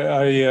are,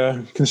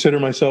 I consider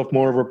myself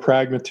more of a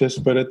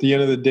pragmatist. But at the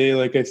end of the day,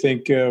 like, I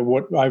think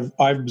what I've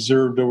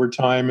observed over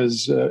time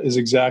is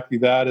exactly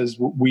that. Is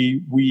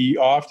we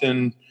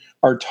often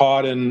are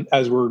taught, and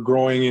as we're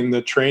growing in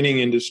the training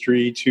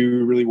industry,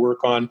 to really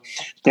work on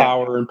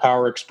power and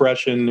power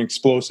expression,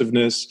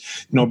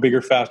 explosiveness,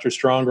 bigger, faster,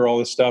 stronger, all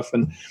this stuff.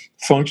 And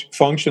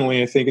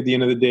functionally, I think at the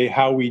end of the day,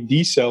 how we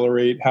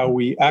decelerate, how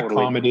we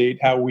accommodate,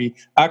 how we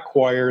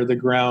acquire the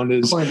ground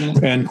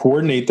and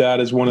coordinate that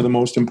as one of the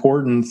most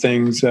important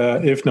things,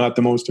 if not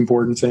the most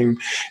important thing.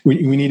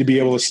 We need to be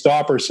able to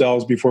stop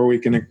ourselves before we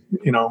can,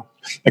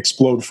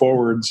 explode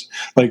forwards.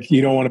 Like,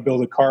 you don't want to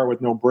build a car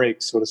with no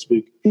brakes, so to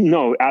speak.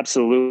 No,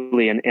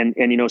 absolutely.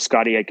 And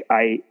Scotty,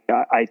 I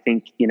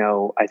think,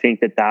 I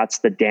think that's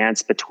the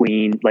dance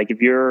between, like,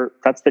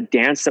 that's the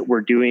dance that we're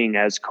doing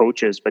as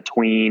coaches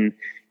between,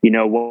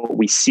 what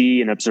we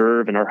see and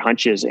observe and our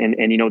hunches and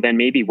then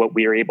maybe what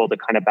we are able to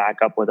kind of back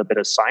up with a bit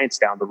of science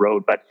down the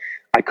road. But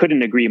I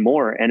couldn't agree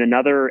more. And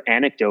another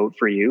anecdote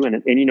for you,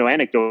 and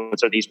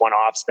anecdotes are these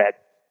one-offs that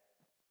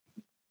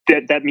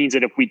means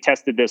that if we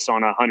tested this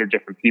on 100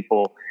 different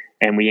people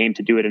and we aim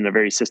to do it in a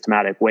very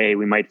systematic way,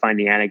 we might find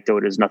the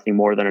anecdote is nothing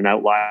more than an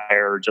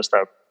outlier or just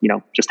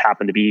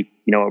happen to be,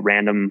 a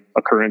random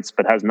occurrence,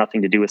 but has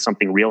nothing to do with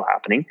something real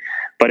happening.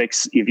 But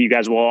if you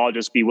guys will all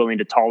just be willing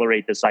to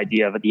tolerate this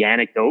idea of the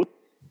anecdote,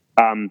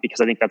 because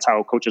I think that's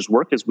how coaches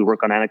work, is we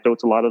work on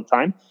anecdotes a lot of the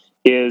time,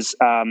 is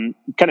kind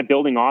of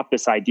building off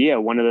this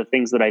idea. One of the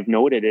things that I've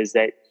noted is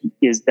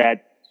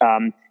that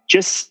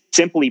just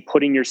simply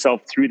putting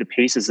yourself through the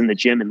paces in the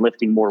gym and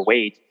lifting more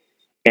weight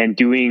and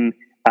doing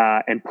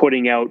and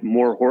putting out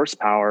more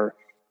horsepower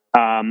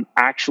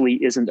actually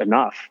isn't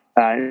enough.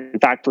 In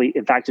fact,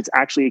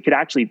 it could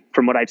actually,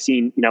 from what I've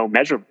seen,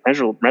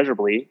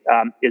 measurably,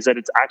 is that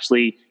it's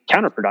actually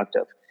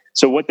counterproductive.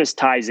 So what this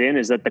ties in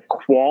is that the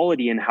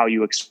quality in how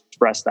you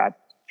express that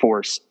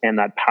force and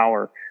that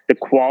power, the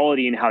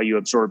quality in how you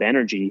absorb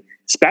energy,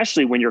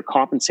 especially when you're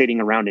compensating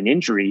around an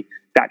injury,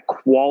 that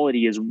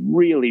quality is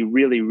really,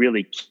 really,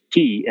 really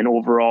key in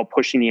overall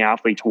pushing the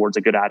athlete towards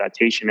a good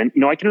adaptation. And,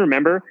 I can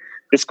remember,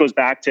 this goes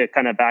back to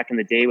kind of back in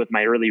the day with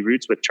my early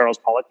roots with Charles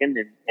Poliquin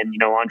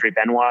and Andre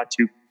Benoit,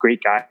 two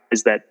great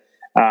guys that,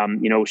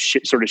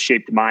 sort of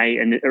shaped my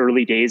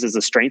early days as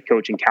a strength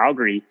coach in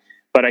Calgary.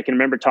 But I can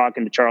remember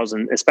talking to Charles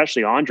and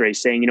especially Andre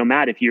saying,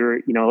 Matt, if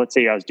you're, let's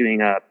say I was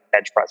doing a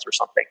bench press or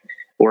something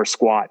or a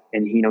squat,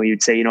 and,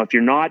 you'd say, if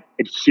you're not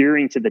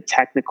adhering to the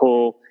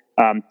technical,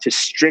 to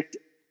strict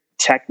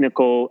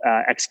technical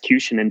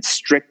execution and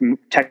strict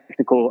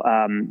technical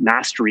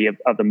mastery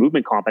of the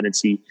movement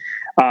competency,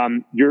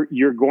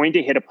 you're going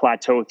to hit a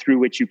plateau through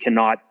which you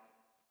cannot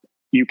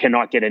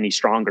get any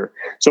stronger.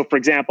 So, for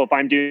example, if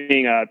I'm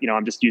doing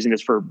I'm just using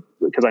this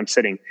because I'm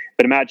sitting,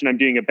 but imagine I'm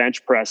doing a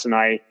bench press and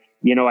I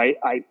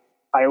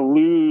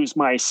lose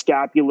my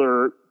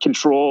scapular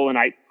control and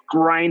I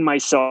grind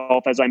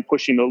myself as I'm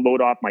pushing the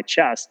load off my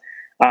chest.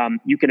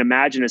 You can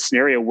imagine a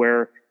scenario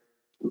where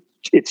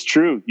it's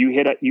true. You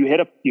hit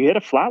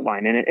a flat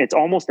line and it's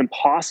almost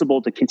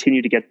impossible to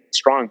continue to get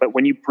strong. But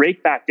when you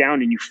break back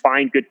down and you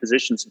find good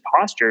positions and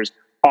postures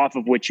off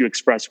of which you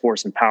express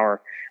force and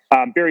power,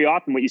 very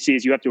often what you see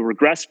is you have to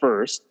regress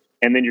first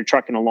and then you're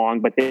trucking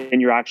along, but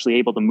then you're actually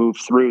able to move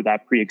through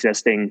that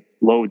pre-existing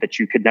load that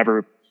you could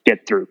never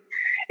get through.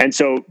 And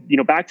so,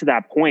 back to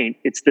that point,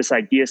 it's this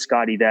idea,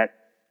 Scotty, that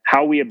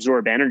how we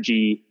absorb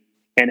energy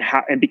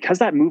and because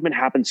that movement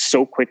happens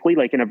so quickly,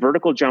 like in a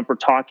vertical jump, we're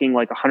talking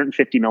like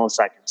 150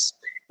 milliseconds.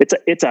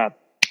 It's a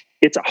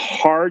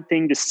hard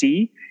thing to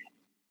see.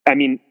 I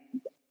mean,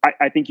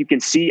 I think you can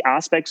see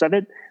aspects of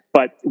it,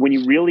 but when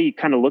you really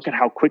kind of look at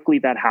how quickly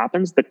that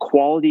happens, the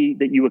quality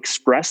that you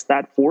express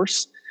that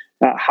force,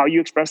 how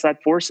you express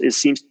that force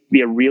seems to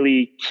be a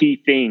really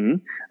key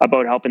thing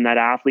about helping that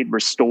athlete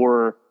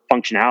restore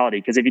functionality.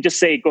 Because if you just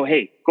say,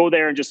 go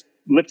there and just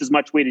lift as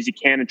much weight as you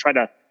can and try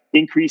to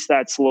increase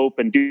that slope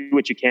and do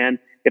what you can,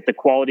 if the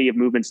quality of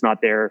movement's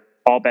not there,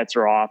 all bets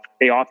are off.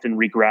 They often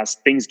regress.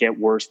 Things get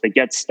worse. They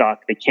get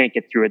stuck. They can't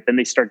get through it. Then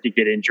they start to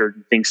get injured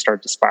and things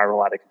start to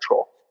spiral out of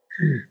control.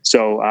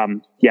 So,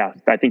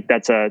 I think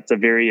that's a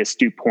very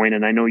astute point.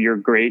 And I know you're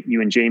great.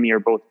 You and Jamie are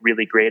both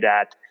really great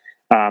at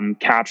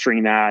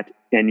capturing that.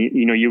 And,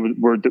 you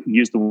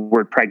use the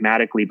word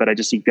pragmatically, but I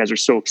just think you guys are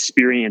so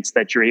experienced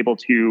that you're able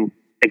to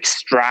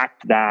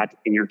extract that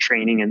in your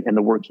training and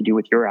the work you do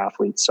with your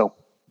athletes. So.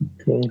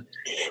 Cool.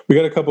 We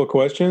got a couple of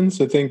questions.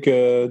 I think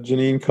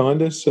Janine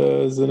Condis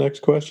is the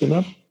next question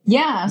up.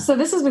 Yeah. So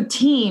this is with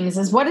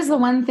teams. What is the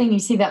one thing you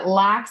see that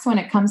lacks when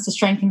it comes to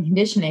strength and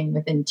conditioning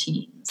within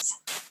teams?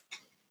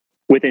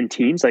 Within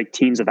teams, like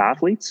teams of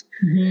athletes?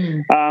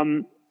 Mm-hmm.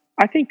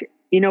 I think,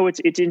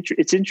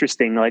 it's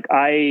interesting. Like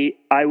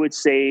I would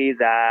say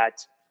that,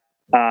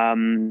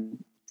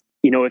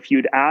 if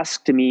you'd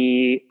asked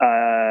me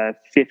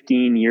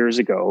 15 years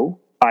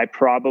ago, I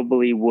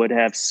probably would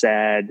have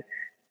said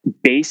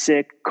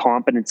basic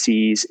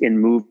competencies in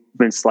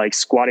movements like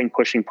squatting,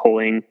 pushing,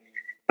 pulling,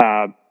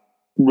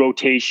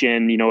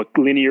 rotation,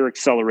 linear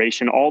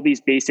acceleration, all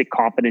these basic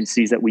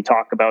competencies that we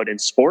talk about in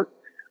sport.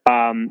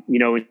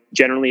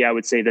 Generally I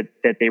would say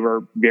that they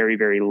were very,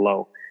 very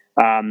low.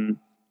 And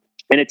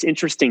it's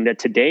interesting that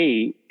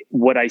today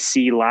what I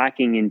see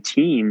lacking in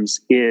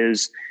teams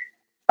is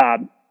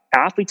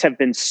athletes have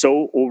been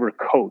so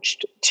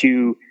overcoached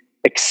to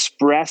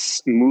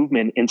express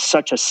movement in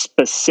such a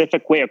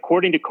specific way,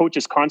 according to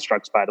coaches'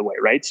 constructs, by the way,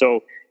 right?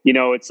 So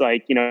It's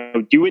like,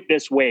 do it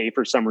this way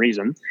for some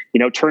reason,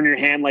 turn your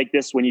hand like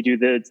this when you do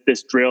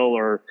this drill,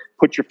 or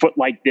put your foot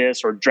like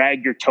this, or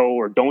drag your toe,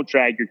 or don't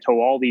drag your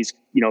toe, all these,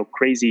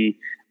 crazy,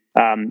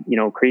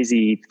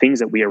 crazy things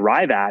that we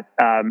arrive at,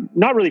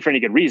 not really for any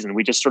good reason.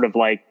 We just sort of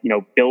like,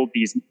 build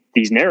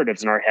these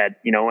narratives in our head,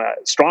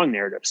 strong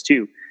narratives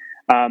too.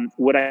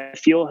 What I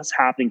feel is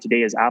happening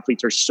today is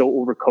athletes are so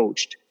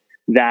overcoached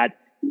that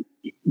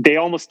they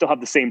almost still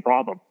have the same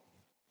problem.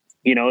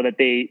 That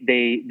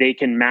they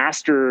can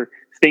master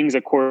things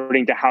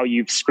according to how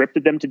you've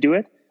scripted them to do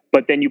it,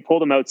 but then you pull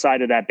them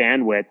outside of that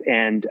bandwidth,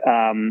 and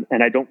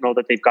I don't know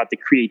that they've got the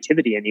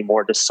creativity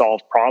anymore to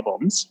solve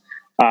problems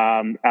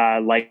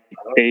like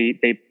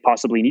they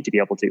possibly need to be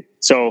able to.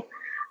 So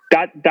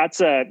that's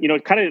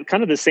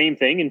kind of the same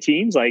thing in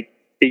teams. Like,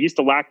 they used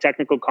to lack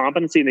technical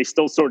competency, and they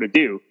still sort of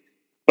do,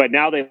 but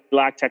now they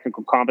lack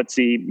technical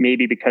competency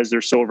maybe because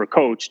they're so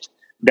overcoached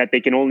that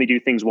they can only do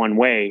things one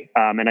way.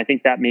 And I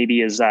think that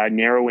maybe is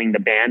narrowing the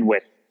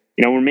bandwidth.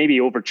 We're maybe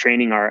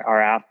overtraining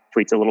our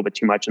athletes a little bit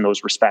too much in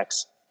those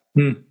respects.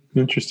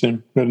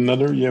 Interesting. You have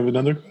another?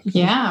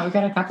 Yeah, we've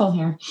got a couple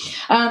here.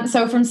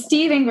 So from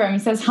Steve Ingram, he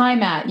says, "Hi,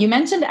 Matt. You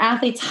mentioned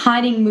athletes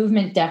hiding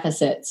movement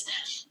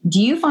deficits.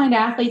 Do you find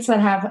athletes that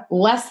have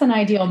less than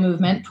ideal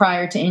movement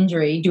prior to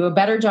injury do a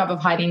better job of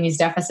hiding these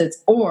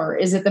deficits, or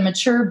is it the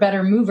mature,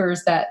 better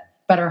movers that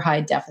better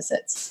hide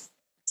deficits?"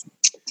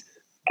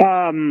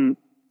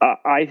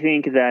 I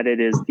think that it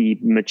is the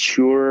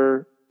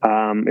mature.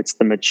 It's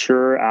the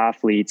mature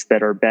athletes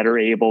that are better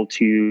able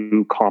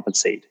to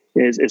compensate.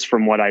 Is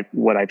from what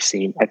I've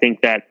seen. I think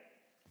that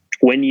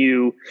when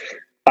you,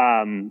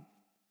 when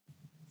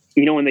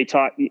they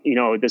talk,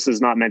 this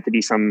is not meant to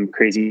be some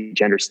crazy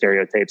gender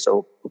stereotype.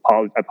 So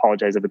I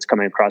apologize if it's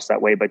coming across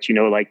that way. But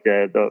like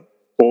the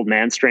old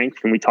man strength,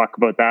 and we talk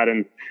about that,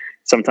 and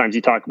sometimes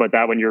you talk about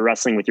that when you're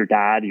wrestling with your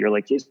dad. You're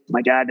like,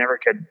 my dad never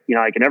could,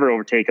 I could never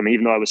overtake him,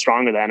 even though I was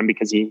stronger than him,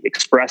 because he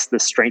expressed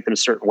this strength in a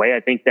certain way. I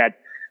think that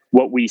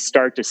what we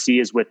start to see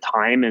is with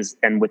time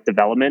and with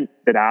development,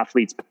 that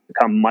athletes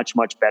become much,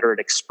 much better at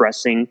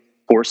expressing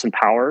force and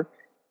power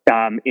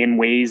in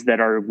ways that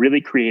are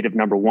really creative,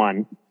 number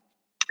one.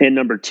 And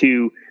number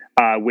two,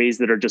 ways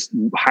that are just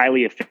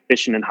highly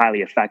efficient and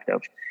highly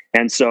effective.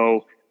 And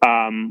so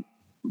from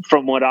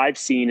what I've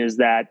seen is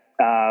that,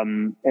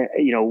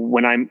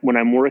 when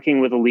I'm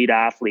working with elite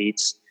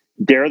athletes,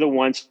 they're the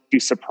ones who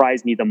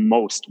surprise me the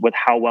most with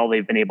how well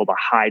they've been able to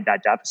hide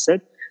that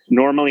deficit.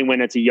 Normally,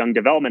 when it's a young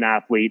development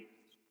athlete,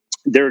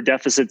 their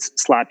deficits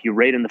slap you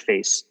right in the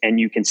face,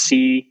 and you can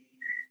see,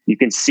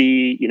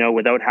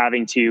 without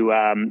having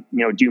to,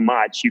 do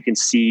much, you can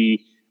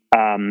see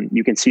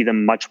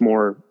them much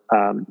more.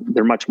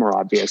 They're much more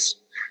obvious.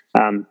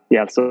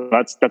 So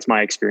that's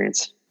my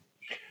experience.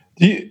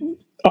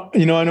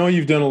 I know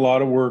you've done a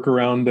lot of work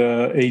around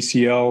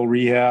ACL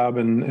rehab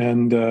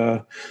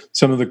and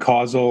some of the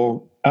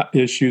causal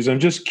issues. I'm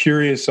just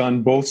curious,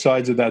 on both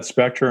sides of that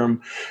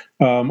spectrum,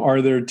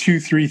 are there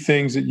 2-3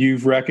 things that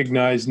you've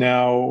recognized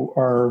now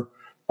are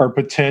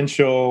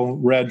potential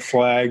red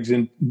flags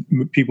in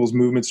people's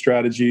movement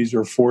strategies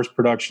or force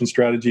production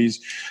strategies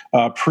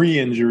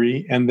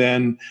pre-injury? And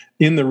then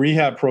in the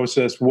rehab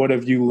process, what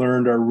have you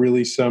learned are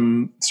really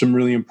some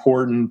really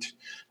important,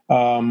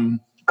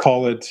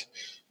 call it,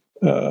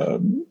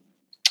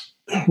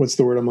 what's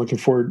the word I'm looking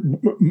for?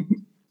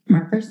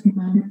 Markers?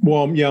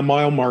 Well, yeah,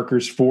 mile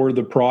markers for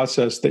the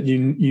process that you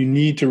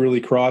need to really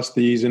cross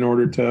these in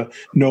order to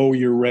know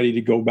you're ready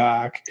to go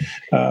back,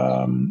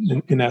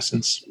 in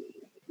essence.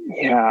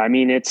 Yeah, I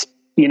mean, it's,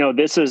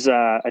 this is,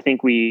 I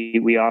think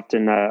we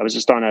often, I was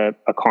just on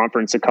a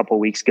conference a couple of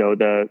weeks ago,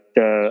 the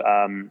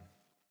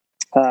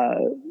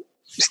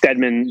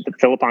Steadman, the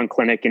Philippon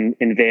Clinic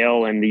in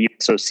Vail, and the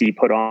USOC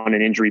put on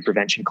an injury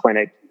prevention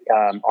clinic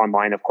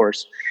online, of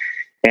course.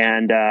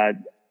 And a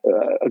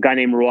guy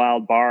named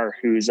Roald Barr,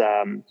 who's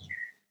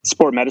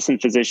sport medicine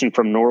physician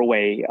from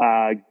Norway,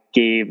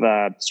 gave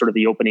sort of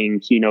the opening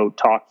keynote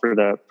talk for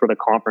the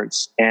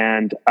conference.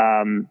 And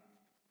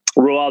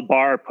Roald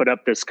Barr put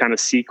up this kind of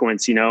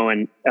sequence,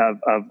 and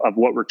of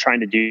what we're trying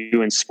to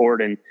do in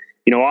sport. And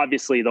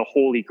obviously the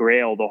holy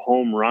grail, the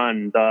home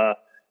run, the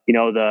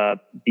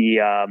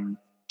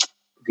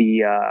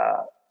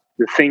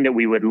thing that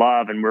we would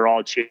love and we're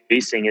all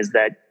chasing is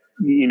that,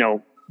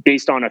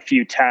 based on a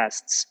few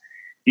tests,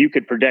 you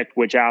could predict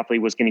which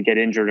athlete was going to get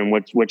injured and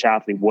which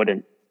athlete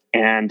wouldn't.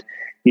 And,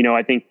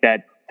 I think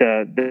that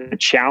the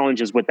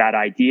challenges with that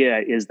idea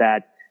is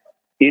that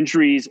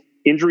injury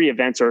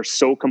events are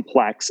so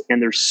complex,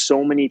 and there's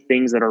so many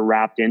things that are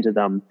wrapped into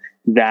them,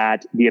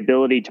 that the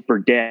ability to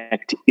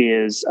predict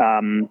is,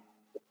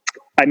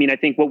 I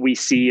think what we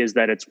see is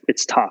that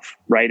it's tough,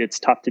 right? It's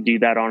tough to do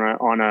that on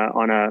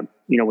a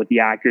with the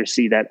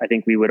accuracy that I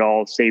think we would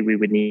all say we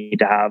would need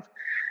to have.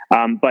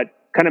 But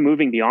kind of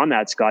moving beyond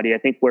that, Scotty, I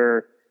think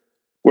where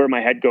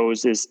my head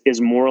goes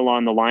is more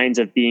along the lines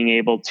of being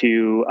able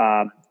to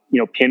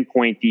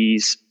pinpoint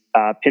these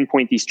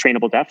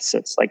trainable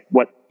deficits. Like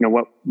what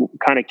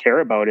kind of care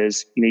about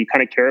is, you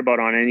kind of care about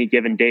on any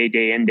given day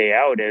in, day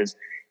out, is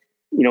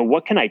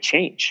what can I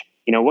change?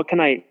 What can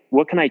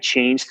I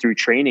change through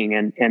training?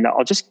 And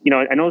I'll just,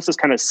 I know this is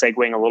kind of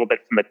segueing a little bit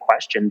from the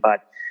question,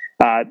 but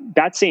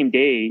that same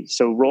day,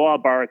 so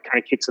Roald Barthes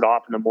kind of kicks it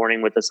off in the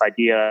morning with this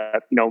idea,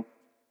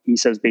 he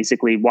says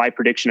basically why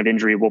prediction of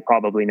injury will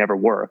probably never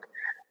work,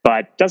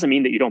 but doesn't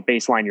mean that you don't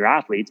baseline your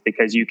athletes,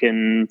 because you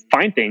can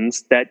find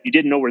things that you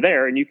didn't know were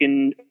there and you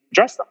can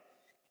address them.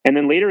 And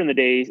then later in the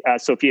day,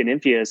 Sophia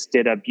Nymphius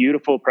did a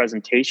beautiful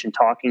presentation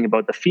talking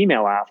about the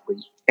female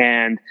athlete.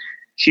 And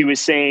she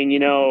was saying,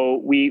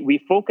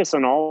 we focus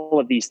on all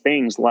of these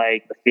things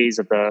like the phase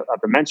of the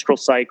menstrual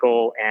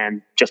cycle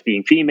and just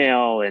being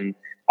female and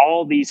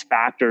all these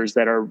factors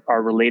that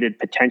are related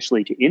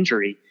potentially to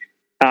injury.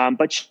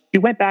 But she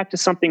went back to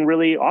something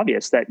really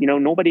obvious that,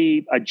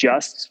 nobody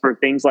adjusts for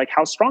things like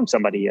how strong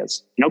somebody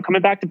is,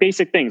 coming back to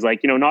basic things like,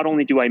 not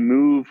only do I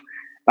move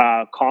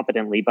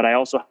competently, but I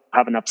also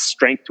have enough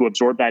strength to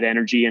absorb that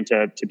energy and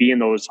to be in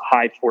those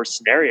high force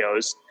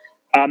scenarios.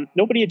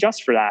 Nobody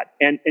adjusts for that.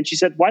 And she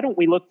said, why don't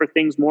we look for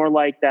things more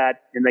like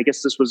that? And I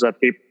guess this was a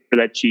paper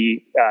that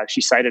she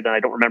cited, and I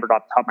don't remember it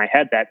off the top of my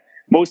head, that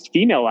most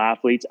female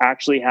athletes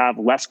actually have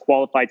less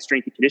qualified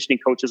strength and conditioning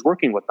coaches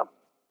working with them.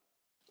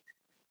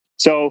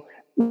 So,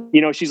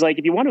 she's like,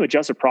 if you want to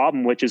adjust a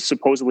problem, which is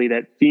supposedly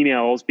that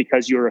females,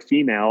 because you're a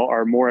female,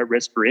 are more at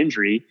risk for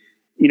injury,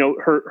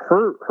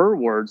 her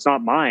words,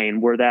 not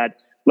mine, were that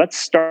let's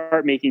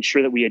start making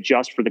sure that we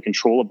adjust for the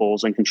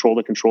controllables and control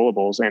the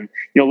controllables. And,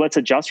 let's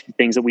adjust for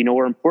things that we know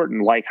are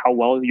important, like how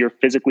well you're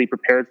physically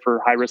prepared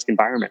for high risk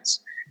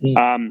environments.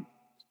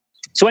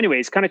 So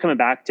anyways, kind of coming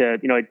back to,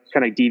 I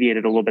kind of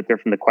deviated a little bit there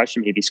from the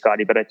question, maybe,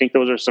 Scotty, but I think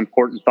those are some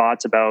important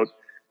thoughts about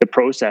the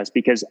process,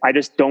 because I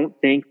just don't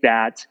think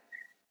that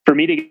for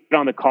me to get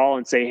on the call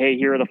and say, hey,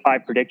 here are the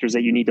 5 predictors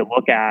that you need to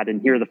look at,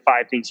 and here are the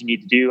 5 things you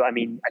need to do. I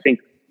mean, I think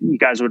you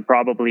guys would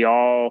probably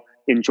all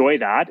enjoy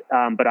that,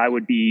 but I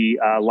would be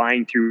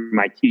lying through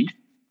my teeth,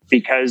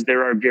 because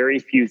there are very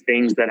few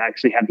things that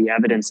actually have the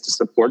evidence to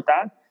support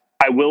that.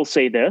 I will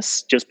say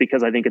this, just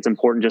because I think it's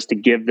important just to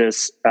give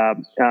this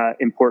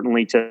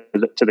importantly to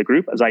the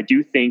group, as I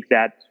do think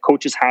that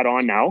coaches had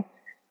on now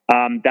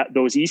that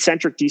those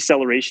eccentric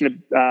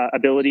deceleration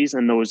abilities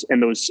and those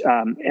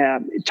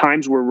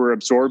times where we're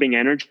absorbing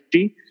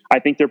energy, I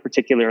think they're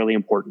particularly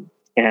important.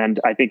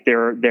 And I think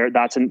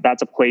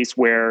that's a place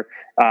where,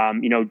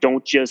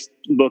 don't just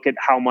look at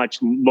how much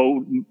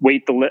low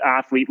weight the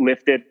athlete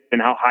lifted and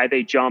how high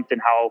they jumped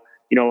and how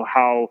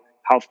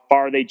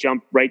far they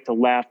jumped right to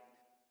left.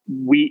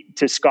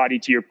 To Scotty,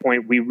 to your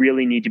point, we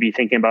really need to be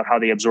thinking about how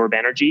they absorb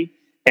energy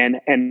and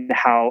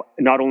how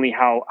not only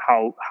how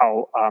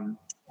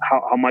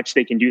much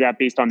they can do that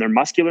based on their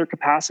muscular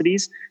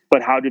capacities,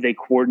 but how do they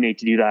coordinate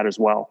to do that as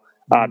well?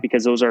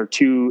 Because those are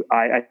 2,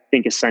 I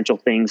think, essential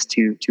things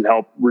to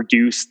help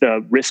reduce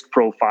the risk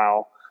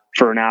profile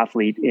for an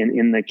athlete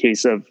in the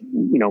case of,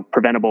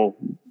 preventable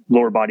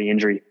lower body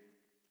injury.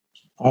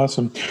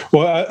 Awesome.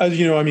 Well, as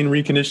you know, I mean,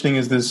 reconditioning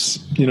is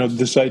this,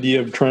 this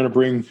idea of trying to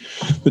bring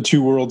the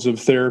 2 worlds of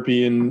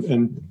therapy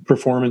and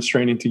performance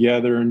training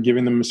together and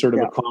giving them sort of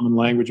a common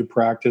language of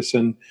practice.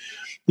 And,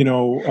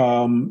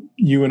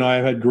 you and I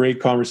have had great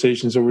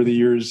conversations over the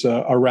years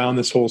around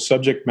this whole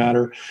subject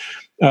matter.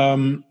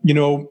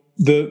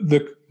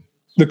 The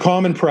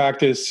common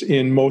practice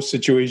in most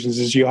situations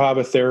is you have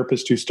a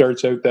therapist who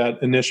starts out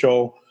that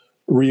initial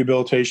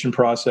rehabilitation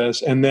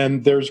process, and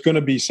then there's going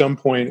to be some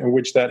point in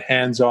which that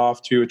hands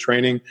off to a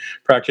training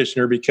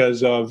practitioner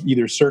because of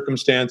either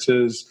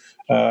circumstances,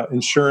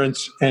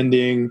 insurance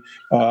ending,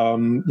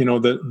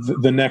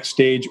 the next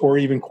stage, or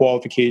even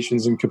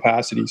qualifications and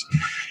capacities.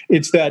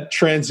 It's that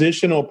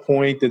transitional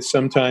point that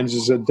sometimes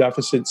is a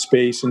deficit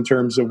space in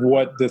terms of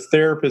what the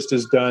therapist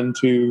has done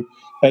to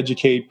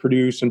educate,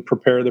 produce, and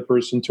prepare the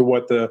person to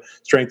what the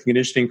strength and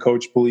conditioning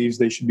coach believes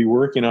they should be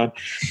working on.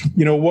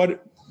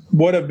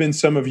 What have been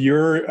some of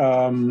your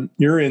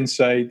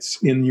insights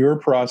in your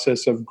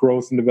process of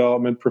growth and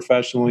development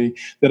professionally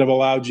that have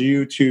allowed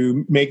you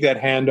to make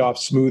that handoff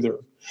smoother,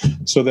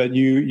 so that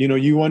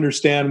you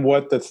understand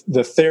what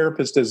the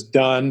therapist has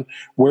done,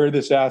 where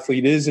this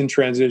athlete is in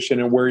transition,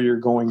 and where you're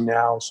going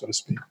now, so to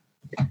speak?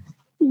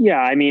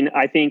 Yeah, I mean,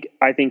 I think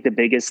the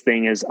biggest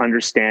thing is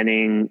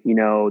understanding,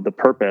 the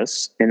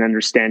purpose and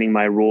understanding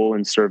my role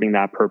in serving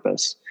that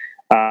purpose.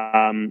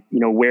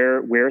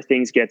 Where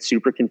things get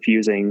super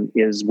confusing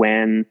is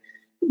when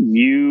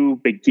you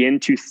begin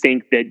to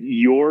think that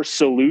your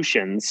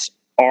solutions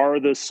are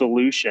the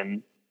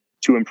solution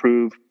to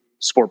improve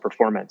sport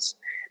performance.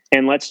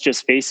 And let's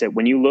just face it,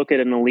 when you look at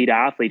an elite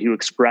athlete who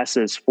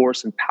expresses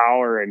force and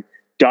power and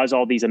does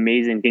all these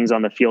amazing things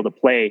on the field of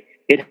play,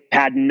 it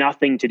had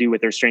nothing to do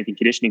with their strength and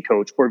conditioning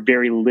coach, or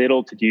very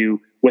little to do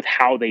with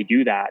how they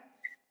do that.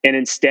 And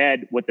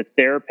instead, what the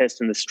therapist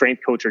and the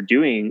strength coach are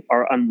doing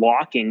are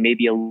unlocking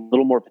maybe a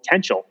little more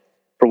potential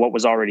for what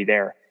was already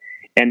there.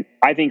 And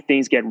I think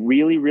things get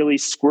really, really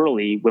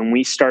squirrely when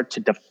we start to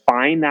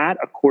define that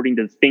according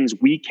to the things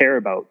we care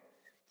about.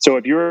 So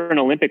if you're an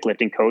Olympic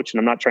lifting coach, and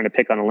I'm not trying to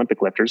pick on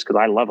Olympic lifters because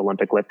I love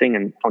Olympic lifting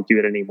and don't do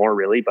it anymore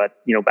really, but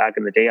back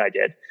in the day I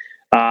did.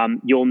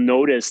 you'll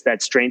notice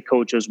that strength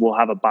coaches will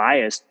have a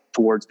bias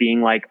towards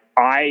being like,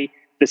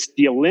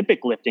 the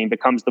Olympic lifting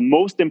becomes the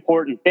most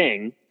important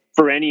thing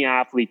for any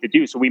athlete to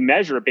do. So we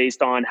measure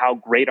based on how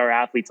great our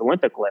athletes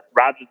Olympic lift,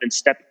 rather than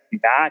stepping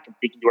back and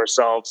thinking to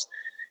ourselves,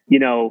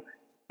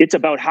 it's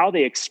about how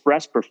they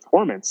express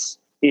performance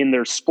in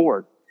their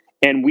sport.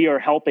 And we are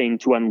helping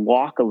to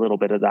unlock a little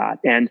bit of that.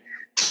 And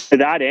to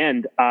that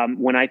end,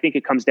 when I think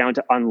it comes down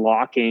to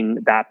unlocking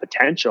that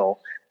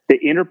potential, the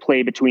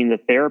interplay between the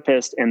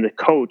therapist and the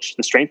coach,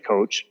 the strength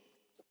coach,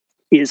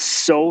 is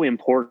so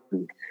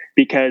important,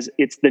 because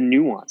it's the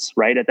nuance,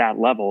 right? At that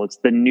level, it's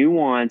the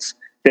nuance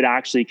that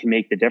actually can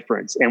make the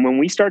difference. And when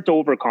we start to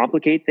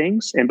overcomplicate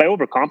things, and by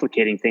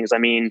overcomplicating things, I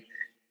mean,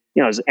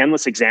 there's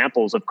endless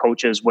examples of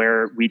coaches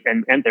where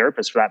and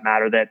therapists for that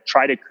matter, that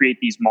try to create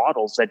these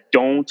models that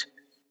don't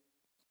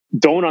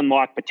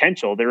unlock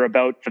potential. They're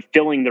about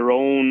fulfilling their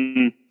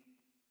own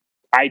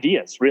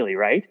ideas, really,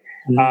 right?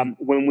 Mm-hmm.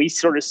 When we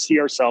sort of see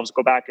ourselves,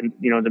 go back and,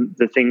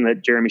 the thing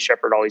that Jeremy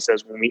Shepherd always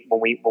says, when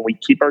we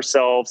keep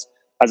ourselves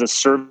as a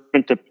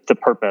servant to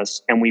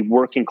purpose, and we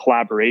work in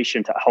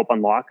collaboration to help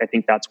unlock, I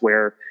think that's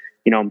where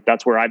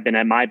I've been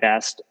at my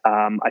best.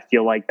 I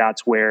feel like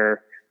that's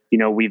where,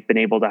 we've been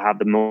able to have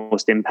the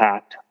most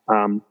impact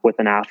with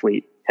an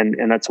athlete.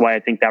 And that's why I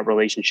think that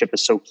relationship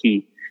is so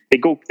key. They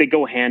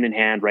go hand in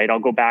hand, right? I'll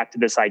go back to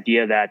this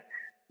idea that,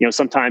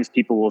 sometimes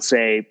people will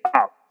say,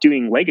 "Wow,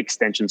 doing leg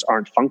extensions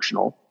aren't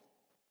functional."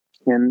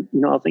 And,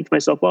 I'll think to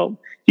myself, well,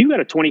 you've got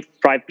a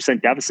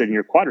 25% deficit in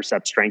your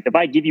quadricep strength. If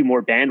I give you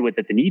more bandwidth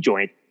at the knee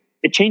joint,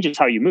 it changes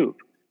how you move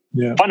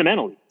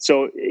fundamentally.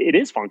 So it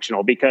is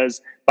functional,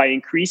 because by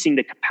increasing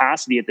the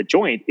capacity at the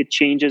joint, it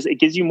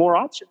gives you more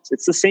options.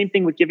 It's the same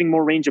thing with giving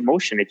more range of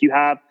motion. If you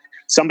have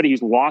somebody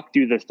who's locked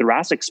through the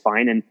thoracic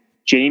spine, and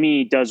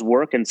Jamie does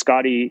work, and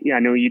Scotty, I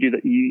know you do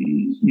that.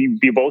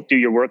 You both do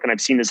your work, and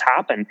I've seen this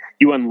happen.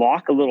 You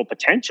unlock a little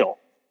potential,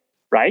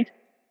 right?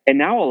 And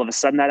now all of a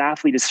sudden that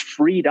athlete is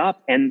freed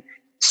up, and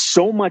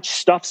so much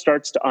stuff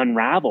starts to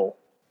unravel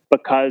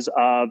because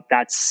of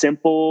that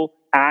simple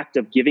act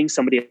of giving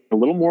somebody a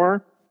little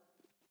more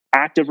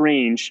active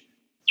range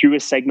through a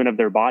segment of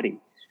their body.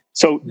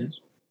 So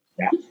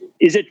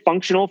is it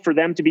functional for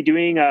them to be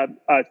doing a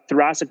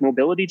thoracic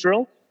mobility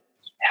drill?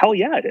 Hell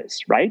yeah, it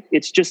is, right?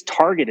 It's just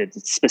targeted.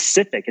 It's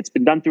specific. It's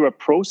been done through a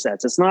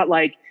process. It's not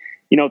like,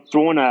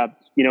 throwing a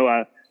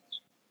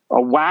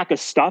whack of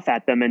stuff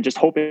at them and just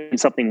hoping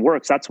something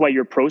works. That's why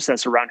your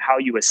process around how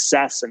you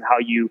assess and how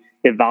you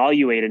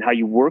evaluate and how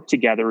you work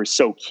together is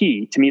so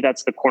key. To me,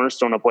 that's the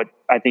cornerstone of what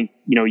I think,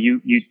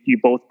 you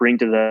both bring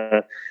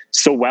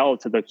so well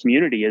to the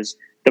community, is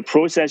the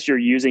process you're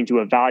using to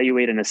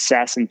evaluate and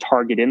assess and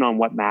target in on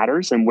what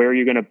matters and where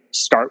you're going to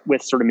start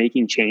with sort of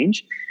making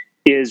change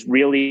is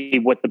really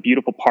what the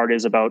beautiful part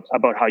is about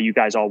how you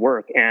guys all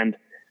work. And,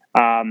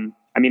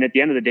 at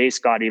the end of the day,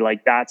 Scotty,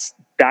 like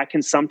that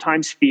can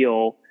sometimes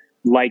feel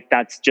like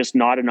that's just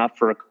not enough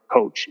for a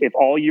coach. If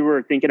all you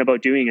were thinking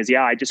about doing is,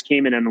 I just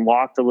came in and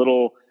unlocked a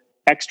little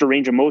extra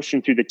range of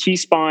motion through the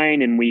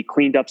T-spine, and we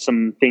cleaned up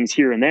some things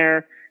here and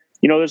there.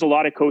 There's a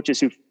lot of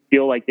coaches who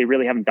feel like they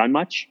really haven't done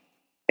much.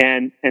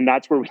 And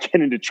that's where we get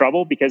into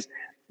trouble, because,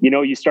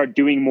 you start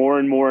doing more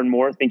and more and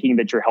more thinking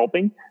that you're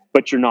helping,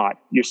 but you're not.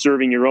 You're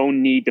serving your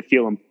own need to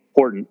feel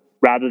important,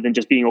 rather than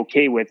just being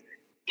okay with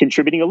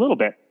contributing a little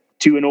bit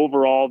to an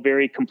overall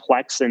very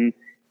complex and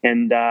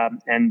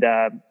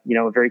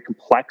very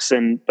complex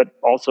but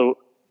also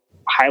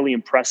highly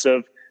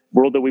impressive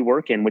world that we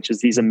work in, which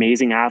is these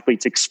amazing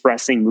athletes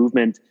expressing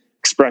movement,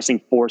 expressing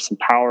force and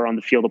power on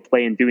the field of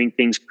play, and doing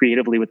things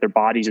creatively with their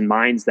bodies and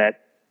minds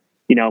that,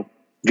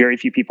 very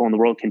few people in the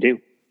world can do.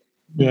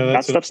 Yeah,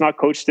 that stuff's not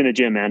coached in a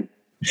gym, man.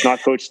 It's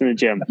not coached in a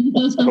gym.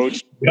 It's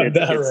coached.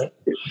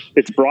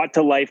 It's brought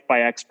to life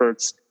by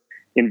experts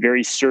in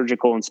very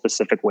surgical and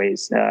specific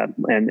ways,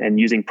 and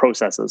using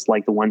processes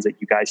like the ones that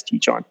you guys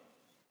teach on.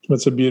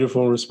 That's a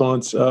beautiful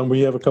response. We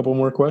have a couple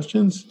more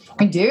questions.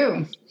 I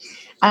do.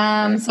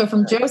 So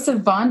from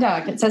Joseph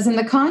Bondock, it says, in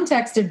the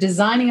context of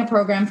designing a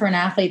program for an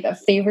athlete that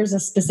favors a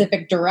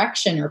specific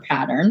direction or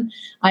pattern,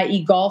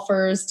 i.e.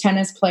 golfers,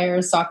 tennis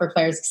players, soccer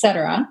players,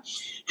 etc.,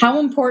 how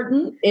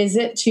important is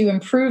it to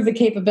improve the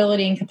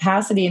capability and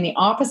capacity in the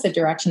opposite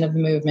direction of the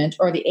movement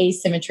or the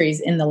asymmetries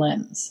in the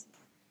limbs?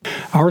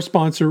 Our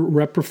sponsor,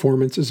 Rep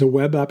Performance, is a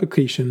web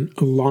application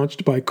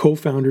launched by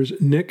co-founders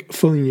Nick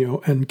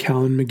Foligno and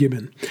Callan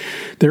McGibbon.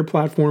 Their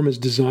platform is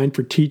designed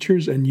for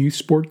teachers and youth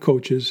sport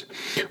coaches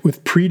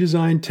with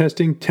pre-designed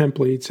testing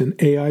templates and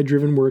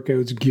AI-driven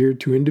workouts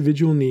geared to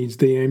individual needs.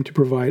 They aim to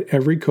provide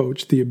every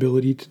coach the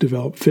ability to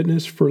develop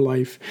fitness for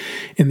life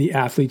in the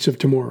athletes of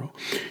tomorrow,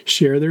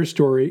 share their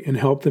story, and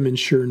help them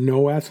ensure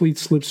no athlete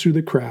slips through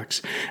the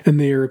cracks, and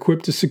they are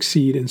equipped to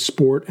succeed in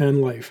sport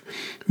and life.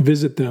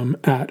 Visit them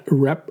at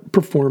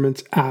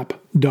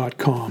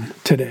repperformanceapp.com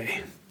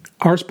today.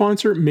 Our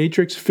sponsor,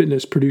 Matrix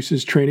Fitness,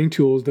 produces training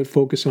tools that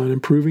focus on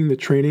improving the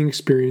training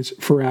experience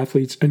for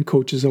athletes and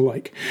coaches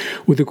alike.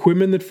 With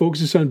equipment that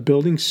focuses on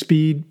building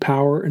speed,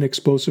 power, and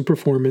explosive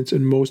performance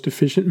in most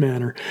efficient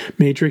manner,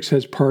 Matrix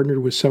has partnered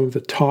with some of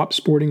the top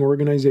sporting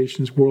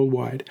organizations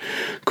worldwide.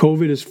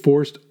 COVID has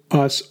forced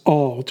us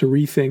all to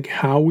rethink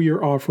how we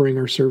are offering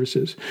our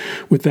services.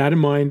 With that in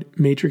mind,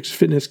 Matrix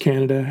Fitness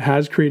Canada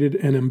has created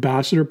an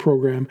ambassador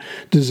program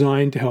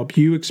designed to help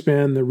you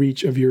expand the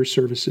reach of your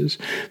services.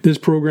 This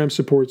program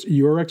supports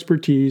your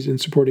expertise in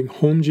supporting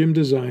home gym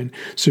design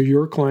so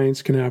your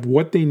clients can have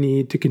what they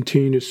need to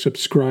continue to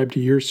subscribe to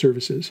your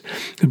services.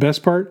 The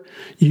best part?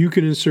 You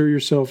can insert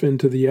yourself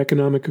into the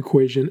economic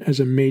equation as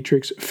a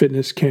Matrix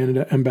Fitness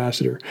Canada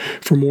ambassador.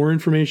 For more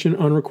information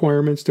on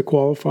requirements to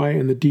qualify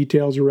and the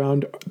details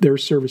around their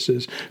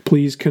services,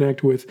 please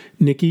connect with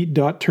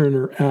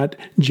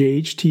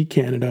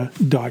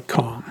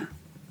nikki.turner@jhtcanada.com.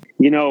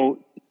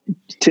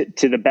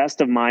 To the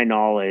best of my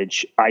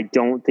knowledge, I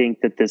don't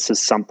think that this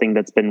is something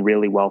that's been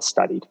really well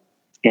studied.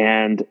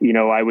 And,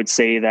 I would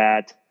say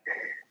that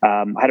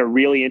I had a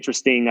really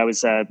interesting, I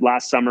was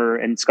last summer,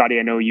 and Scotty,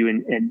 I know you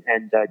and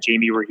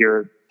Jamie were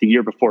here the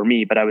year before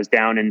me, but I was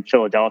down in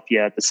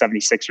Philadelphia at the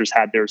 76ers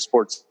had their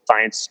sports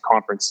science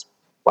conference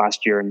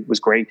last year, and it was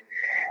great.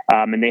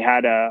 And they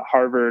had a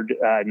Harvard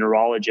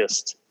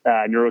neurologist,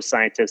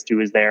 neuroscientist who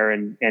was there.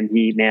 And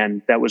he,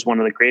 man, that was one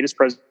of the greatest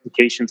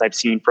presentations I've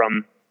seen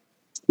from,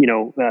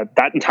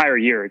 that entire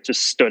year. It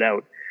just stood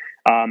out.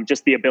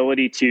 Just the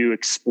ability to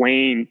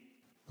explain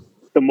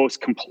the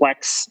most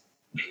complex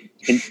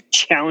and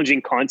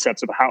challenging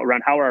concepts of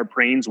how our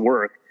brains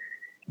work,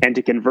 and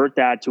to convert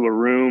that to a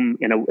room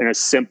in a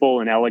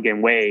simple and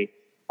elegant way.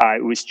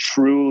 It was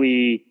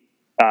truly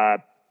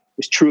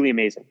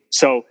amazing.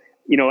 So,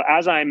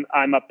 as I'm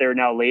up there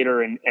now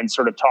later and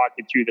sort of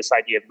talking through this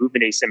idea of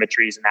movement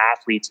asymmetries and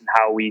athletes and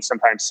how we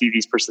sometimes see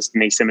these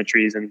persistent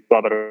asymmetries and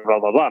blah, blah, blah, blah,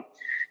 blah, blah.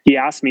 He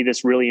asked me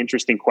this really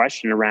interesting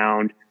question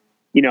around,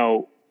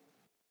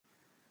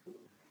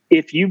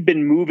 if you've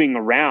been moving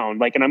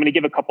around, and I'm going to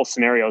give a couple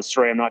scenarios.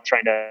 Sorry, I'm not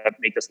trying to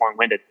make this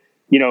long-winded.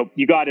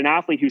 You got an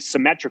athlete who's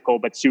symmetrical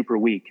but super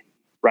weak,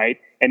 right?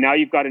 And now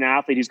you've got an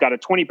athlete who's got a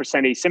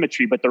 20%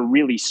 asymmetry, but they're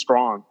really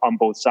strong on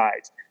both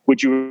sides.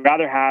 Would you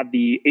rather have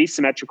the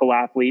asymmetrical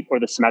athlete or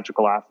the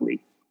symmetrical athlete?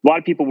 A lot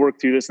of people work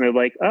through this and they're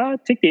like,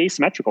 take the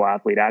asymmetrical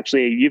athlete.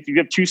 Actually, if you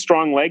have two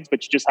strong legs,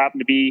 but you just happen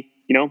to be,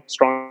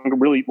 stronger,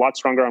 really a lot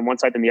stronger on one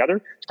side than the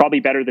other, it's probably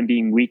better than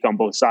being weak on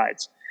both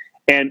sides.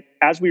 And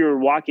as we were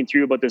walking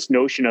through about this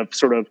notion of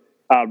sort of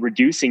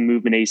reducing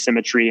movement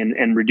asymmetry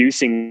and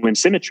reducing limb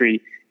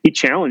symmetry, he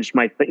challenged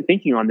my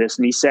thinking on this.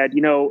 And he said,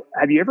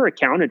 have you ever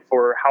accounted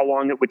for how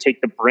long it would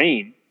take the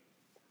brain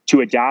to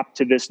adapt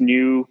to this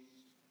new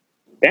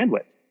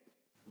bandwidth?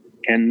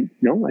 And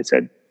no, I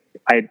said,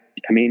 I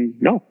mean,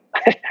 no,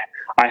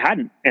 I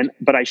hadn't.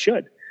 But I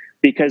should,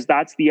 because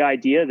that's the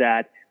idea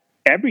that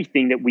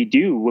everything that we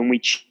do, when we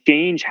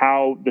change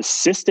how the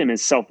system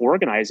is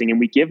self-organizing and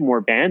we give more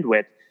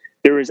bandwidth,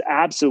 there is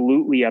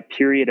absolutely a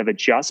period of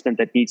adjustment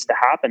that needs to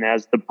happen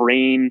as the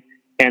brain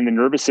and the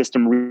nervous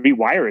system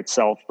rewire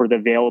itself for the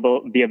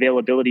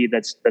availability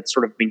that's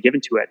sort of been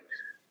given to it.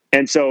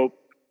 And so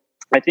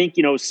I think,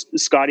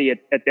 Scotty,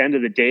 at the end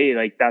of the day,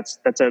 that's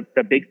a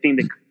big thing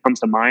that comes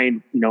to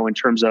mind, in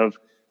terms of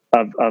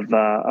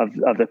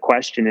the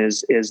question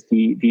is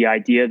the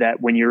idea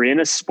that when you're in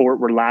a sport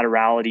where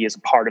laterality is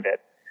a part of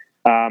it,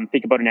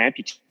 think about an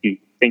amputee,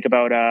 think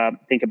about a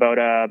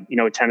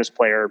tennis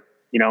player,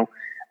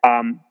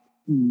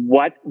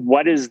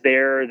 what is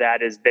there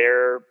that is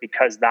there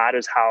because that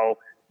is how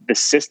the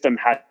system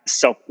has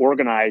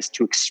self-organized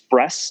to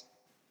express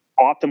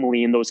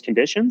optimally in those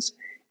conditions,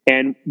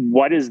 and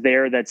what is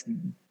there that's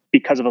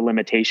because of a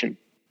limitation.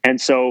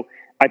 And so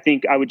I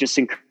think I would just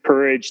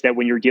encourage that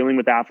when you're dealing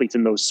with athletes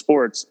in those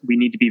sports, we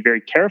need to be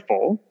very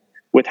careful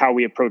with how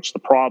we approach the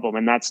problem.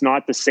 And that's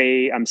not to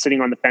say, I'm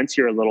sitting on the fence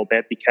here a little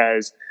bit,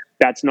 because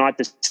that's not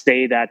to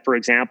say that, for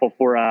example,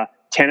 for a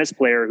tennis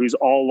player who's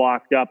all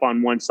locked up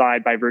on one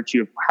side by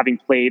virtue of having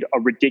played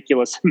a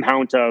ridiculous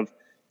amount of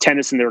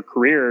tennis in their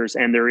careers,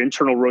 and their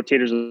internal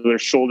rotators of their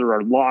shoulder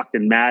are locked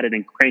and matted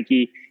and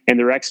cranky, and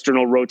their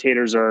external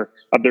rotators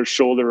of their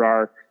shoulder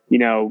are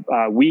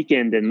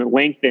weakened and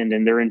lengthened,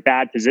 and they're in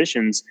bad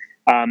positions.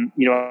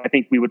 I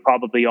think we would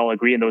probably all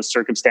agree in those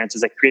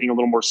circumstances that creating a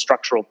little more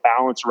structural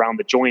balance around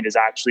the joint is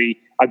actually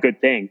a good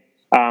thing.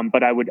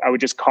 But I would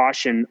just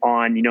caution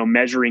on,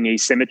 measuring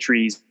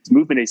asymmetries,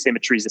 movement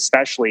asymmetries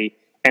especially,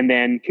 and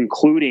then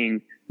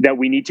concluding that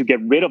we need to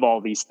get rid of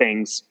all these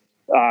things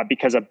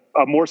because a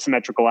more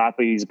symmetrical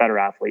athlete is a better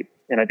athlete.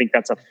 And I think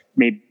that's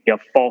maybe a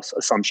false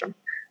assumption,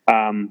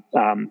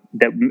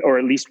 or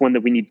at least one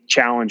that we need to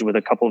challenge with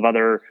a couple of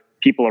other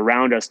people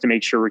around us to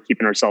make sure we're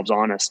keeping ourselves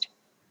honest.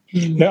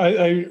 Yeah,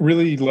 I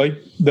really like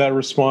that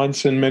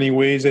response in many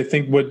ways. I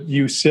think what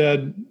you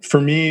said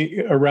for me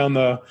around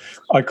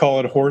I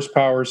call it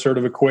horsepower sort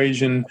of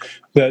equation,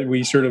 that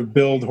we sort of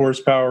build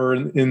horsepower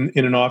in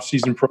an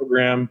off-season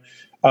program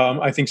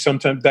I think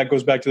sometimes that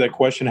goes back to that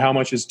question, how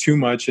much is too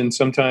much? And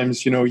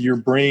sometimes, your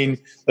brain,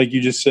 like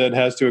you just said,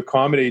 has to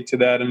accommodate to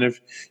that. And if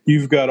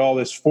you've got all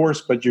this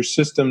force, but your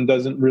system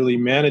doesn't really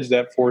manage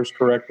that force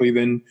correctly,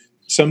 then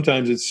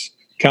sometimes it's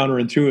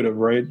counterintuitive,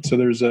 right?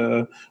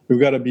 So we've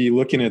got to be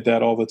looking at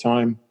that all the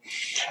time.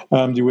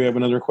 Do we have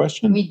another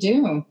question? We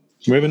do.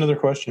 We have another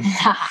question.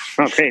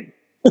 Okay.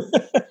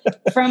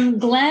 From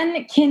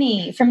Glenn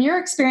Kinney, from your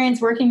experience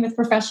working with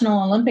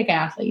professional Olympic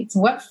athletes,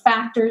 what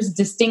factors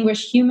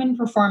distinguish human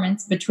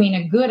performance between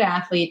a good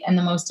athlete and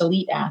the most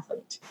elite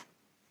athlete?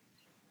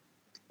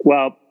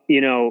 Well,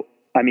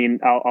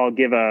 I'll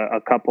give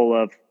a couple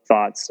of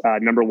thoughts.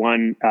 Number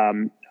one,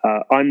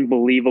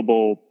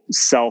 unbelievable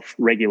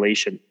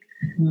self-regulation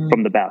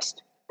from the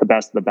best of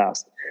the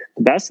best.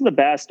 The best of the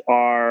best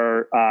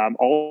are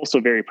also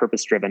very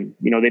purpose-driven.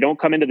 They don't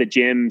come into the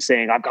gym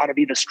saying, I've got to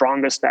be the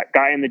strongest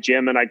guy in the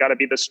gym, and I got to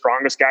be the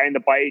strongest guy in the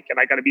bike, and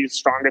I got to be the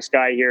strongest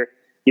guy here.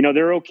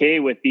 They're okay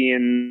with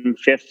being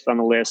 5th on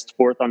the list,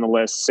 4th on the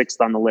list, 6th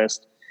on the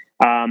list.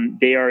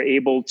 They are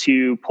able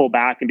to pull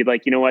back and be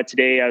like, you know what,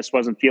 today I just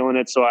wasn't feeling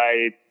it, so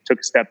I took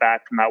a step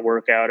back from that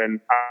workout, and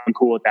I'm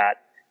cool with that.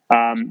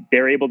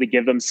 They're able to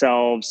give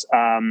themselves,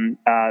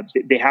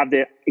 they have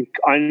the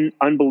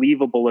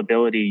unbelievable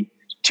ability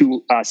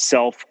to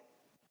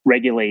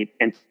self-regulate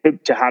and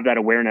to have that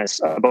awareness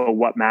about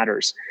what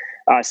matters.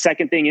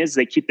 Second thing is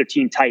they keep their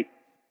team tight.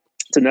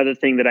 It's another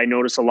thing that I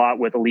notice a lot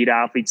with elite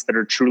athletes that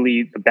are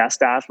truly the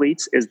best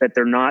athletes is that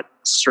they're not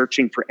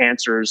searching for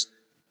answers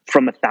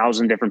from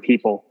 1,000 different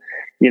people.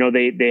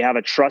 They have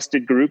a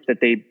trusted group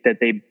that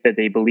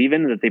they believe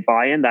in, that they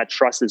buy in. That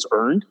trust is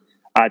earned.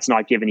 It's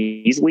not given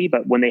easily,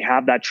 but when they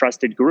have that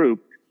trusted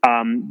group,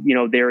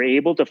 they're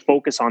able to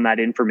focus on that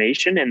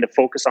information and to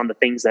focus on the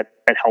things that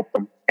help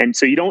them. And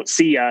so you don't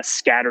see a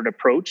scattered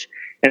approach.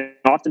 And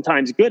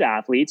oftentimes good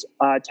athletes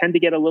tend to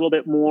get a little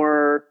bit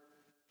more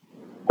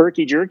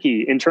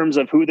herky-jerky in terms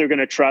of who they're going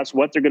to trust,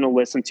 what they're going to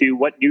listen to,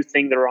 what new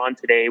thing they're on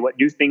today, what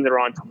new thing they're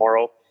on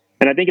tomorrow.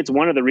 And I think it's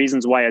one of the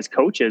reasons why as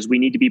coaches, we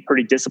need to be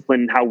pretty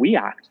disciplined in how we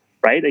act,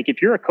 right? Like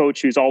if you're a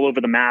coach who's all over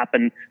the map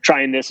and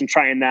trying this and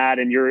trying that,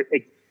 and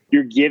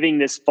you're giving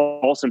this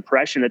false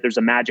impression that there's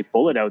a magic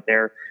bullet out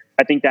there,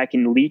 I think that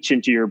can leach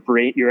into your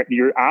brain,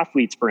 your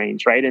athletes'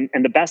 brains, right? And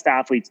the best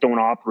athletes don't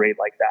operate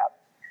like that.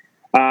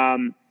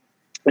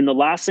 And the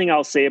last thing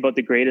I'll say about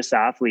the greatest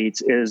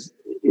athletes is,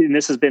 and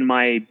this has been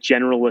my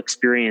general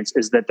experience,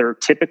 is that they're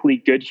typically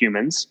good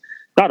humans,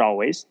 not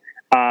always,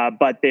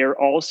 but they're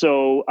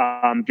also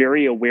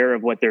very aware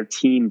of what their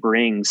team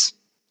brings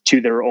to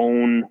their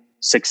own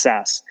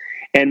success.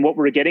 And what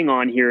we're getting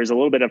on here is a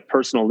little bit of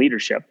personal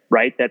leadership,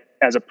 right? That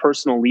as a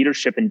personal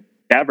leadership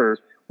endeavor,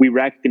 we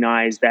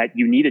recognize that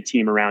you need a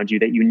team around you,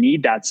 that you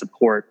need that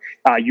support.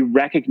 You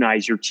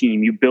recognize your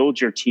team, you build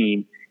your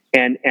team.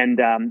 And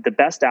the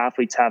best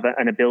athletes have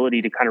an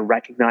ability to kind of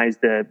recognize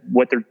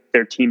what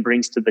their team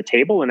brings to the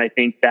table. And I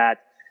think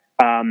that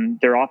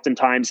they're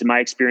oftentimes, in my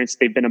experience,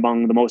 they've been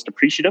among the most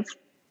appreciative.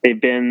 They've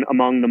been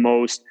among the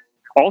most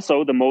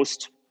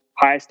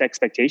highest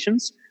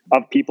expectations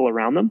of people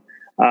around them.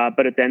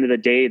 But at the end of the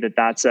day,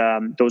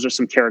 those are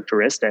some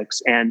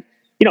characteristics. And,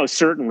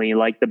 certainly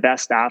like the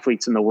best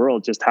athletes in the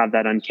world just have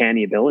that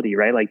uncanny ability,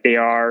 right? Like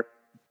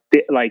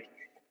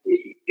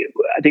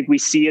I think we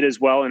see it as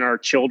well in our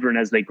children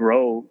as they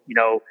grow.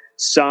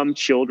 Some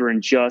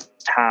children just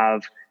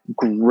have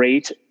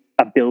great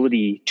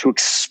ability to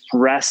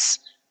express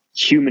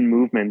human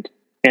movement.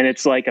 And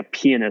it's like a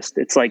pianist.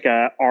 It's like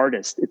an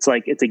artist. It's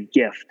a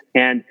gift.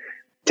 And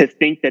to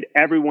think that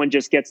everyone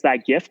just gets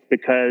that gift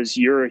because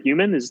you're a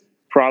human is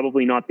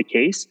probably not the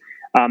case.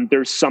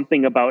 There's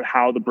something about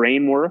how the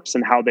brain works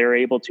and how they're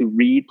able to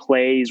read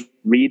plays,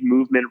 read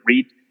movement,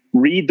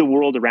 read the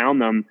world around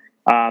them.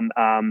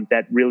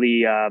 That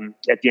really,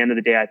 at the end of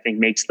the day, I think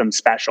makes them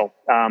special.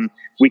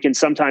 We can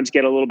sometimes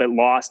get a little bit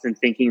lost in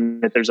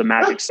thinking that there's a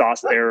magic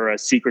sauce there or a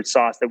secret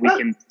sauce that we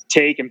can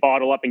take and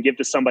bottle up and give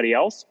to somebody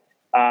else.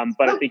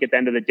 But I think at the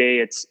end of the day,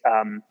 it's,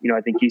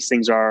 I think these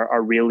things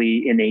are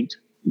really innate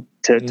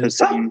to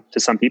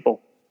some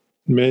people.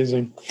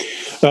 Amazing.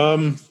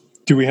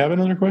 Do we have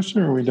another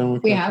question, or are we done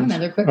with questions? We have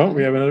another quick one.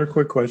 We have another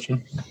quick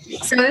question.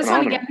 So this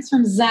one again is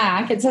from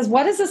Zach. It says,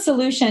 what is the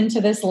solution to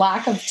this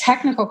lack of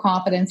technical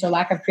competence or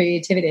lack of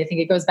creativity? I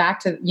think it goes back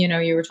to,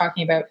 you were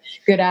talking about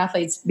good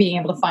athletes being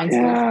able to find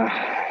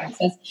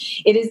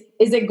solutions.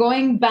 Is it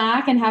going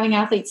back and having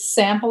athletes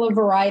sample a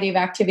variety of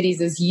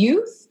activities as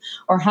youth,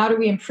 or how do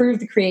we improve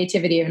the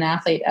creativity of an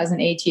athlete as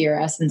an AT or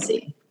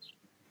S&C?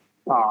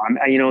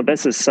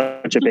 This is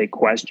such a big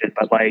question,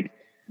 but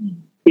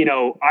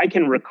I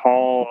can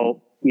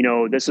recall,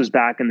 this was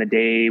back in the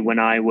day when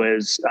I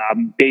was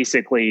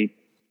basically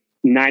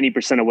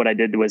 90% of what I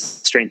did was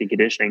strength and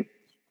conditioning.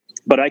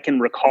 But I can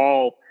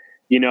recall,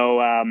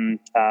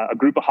 a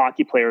group of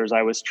hockey players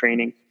I was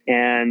training.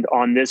 And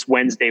on this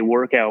Wednesday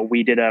workout,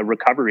 we did a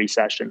recovery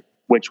session,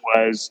 which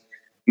was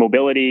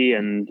mobility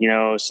and,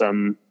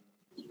 some,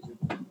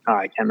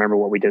 I can't remember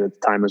what we did at the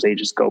time, it was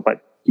ages ago,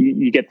 but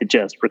you get the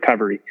gist,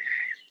 recovery.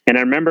 And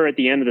I remember at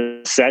the end of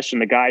the session,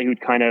 the guy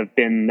who'd kind of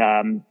been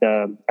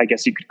I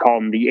guess you could call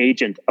him the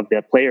agent of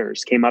the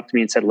players, came up to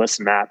me and said,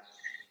 "Listen, Matt,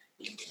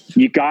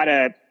 you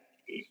gotta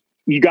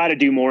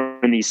do more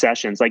in these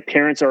sessions. Like,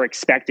 parents are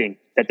expecting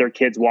that their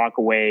kids walk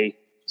away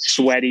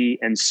sweaty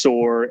and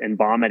sore and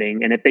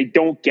vomiting. And if they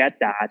don't get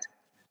that,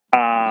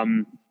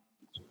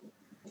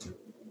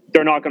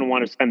 they're not going to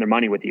want to spend their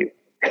money with you."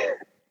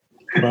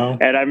 Wow.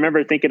 And I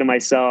remember thinking to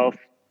myself,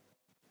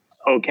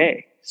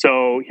 okay,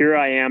 so here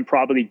I am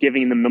probably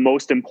giving them the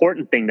most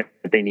important thing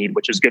that they need,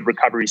 which is good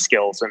recovery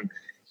skills. And,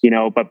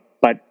 but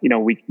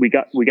we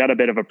got a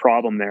bit of a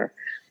problem there.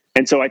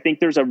 And so I think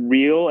there's a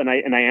real, and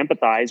I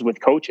empathize with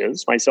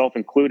coaches, myself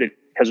included,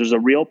 because there's a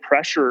real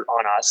pressure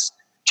on us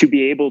to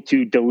be able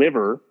to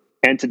deliver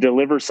and to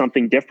deliver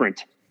something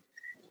different.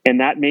 And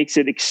that makes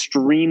it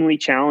extremely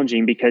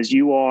challenging because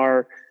you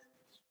are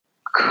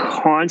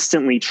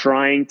constantly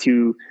trying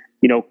to,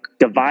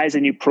 devise a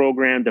new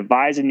program,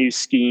 devise a new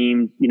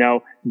scheme,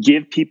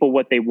 give people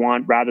what they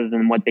want rather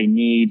than what they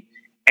need.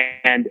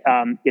 And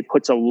it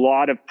puts a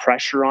lot of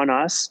pressure on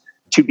us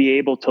to be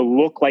able to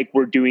look like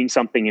we're doing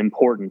something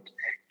important.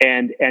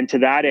 And to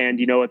that end,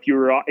 if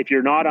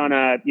you're not on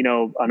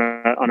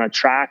a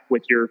track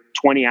with your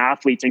 20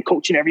 athletes and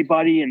coaching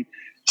everybody and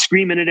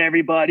screaming at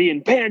everybody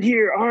and band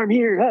here, arm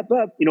here, up,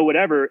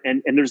 whatever,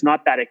 and there's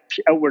not that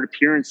outward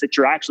appearance that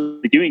you're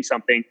actually doing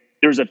something,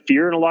 there's a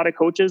fear in a lot of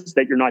coaches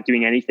that you're not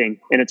doing anything,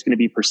 and it's going to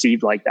be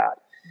perceived like that.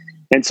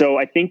 And so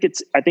I think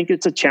it's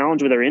a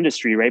challenge with our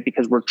industry, right?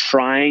 Because we're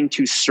trying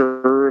to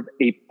serve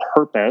a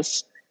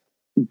purpose,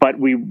 but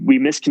we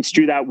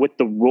misconstrue that with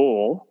the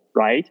role,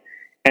 right?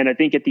 And I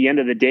think at the end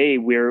of the day,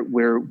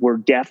 we're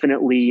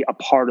definitely a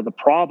part of the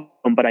problem,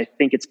 but I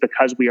think it's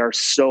because we are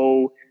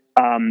so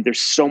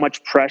there's so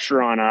much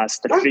pressure on us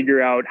to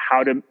figure out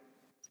how to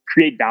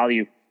create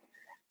value,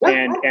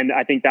 and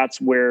I think that's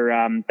where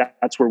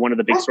one of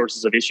the big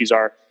sources of issues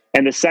are.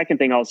 And the second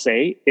thing I'll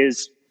say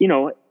is,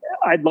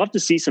 I'd love to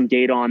see some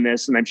data on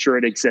this, and I'm sure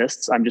it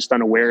exists. I'm just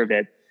unaware of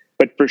it.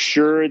 But for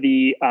sure,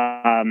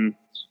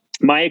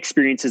 my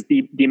experience is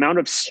the amount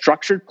of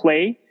structured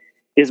play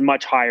is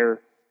much higher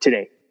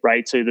today,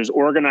 right? So there's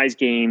organized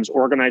games,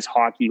 organized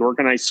hockey,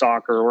 organized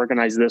soccer,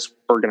 organized this,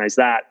 organized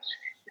that.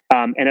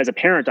 And as a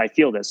parent, I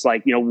feel this,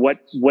 like, what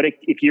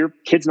if your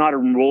kid's not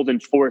enrolled in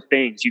 4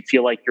 things, you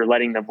feel like you're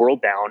letting the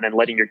world down and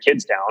letting your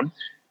kids down.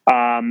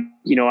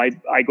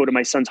 I go to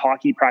my son's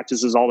hockey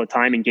practices all the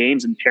time in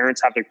games, and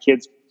parents have their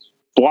kids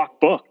block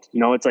booked.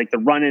 It's like they're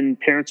running,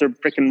 parents are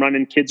freaking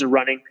running, kids are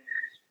running.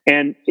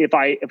 And if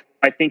I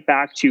think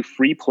back to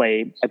free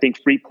play, I think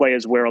free play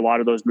is where a lot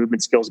of those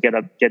movement skills get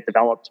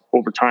developed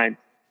over time.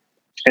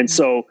 And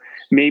so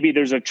maybe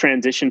there's a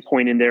transition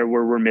point in there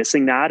where we're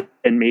missing that.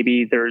 And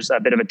maybe there's a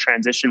bit of a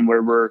transition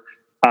where we're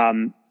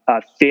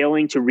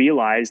failing to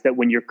realize that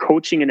when you're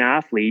coaching an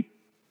athlete,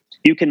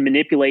 you can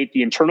manipulate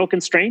the internal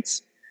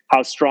constraints,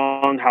 how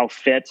strong, how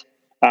fit.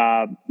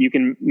 You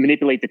can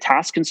manipulate the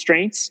task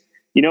constraints,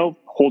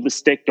 hold the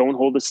stick, don't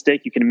hold the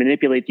stick. You can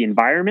manipulate the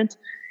environment.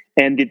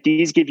 And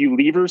these give you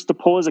levers to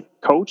pull as a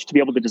coach to be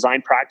able to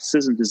design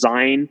practices and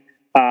design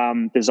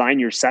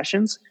your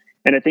sessions.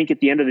 And I think at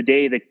the end of the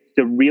day,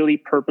 the really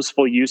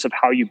purposeful use of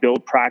how you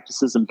build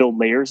practices and build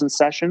layers in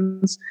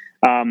sessions,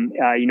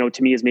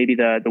 to me is maybe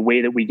the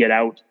way that we get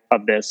out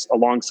of this,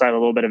 alongside a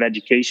little bit of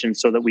education,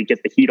 so that we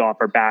get the heat off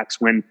our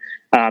backs when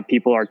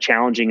people are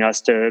challenging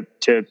us to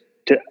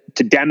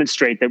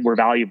demonstrate that we're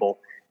valuable.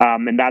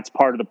 And that's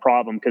part of the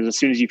problem, because as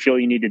soon as you feel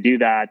you need to do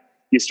that,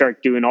 you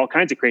start doing all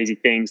kinds of crazy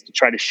things to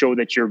try to show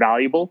that you're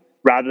valuable,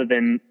 rather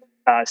than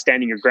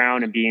standing your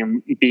ground and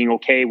being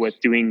okay with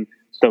doing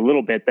the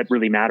little bit that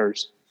really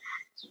matters.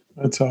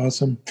 That's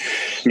awesome.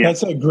 Yeah.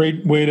 That's a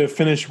great way to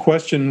finish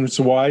questions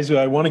wise.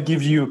 I want to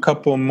give you a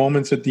couple of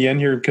moments at the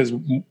end here, because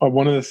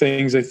one of the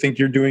things, I think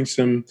you're doing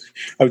some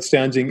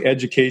outstanding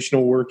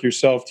educational work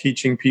yourself,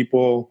 teaching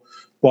people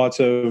lots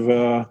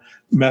of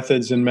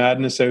methods and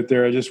madness out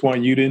there. I just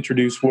want you to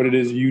introduce what it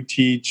is you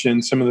teach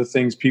and some of the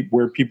things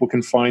where people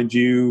can find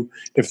you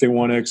if they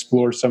want to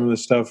explore some of the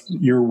stuff,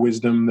 your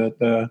wisdom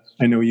that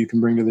I know you can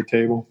bring to the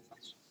table.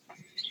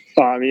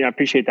 I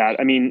appreciate that.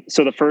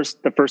 So the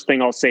first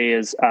thing I'll say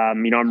is,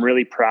 I'm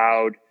really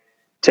proud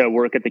to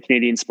work at the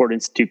Canadian Sport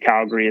Institute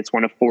Calgary. It's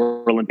one of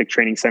 4 Olympic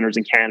training centers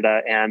in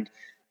Canada, and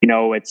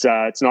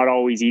it's not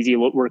always easy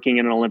working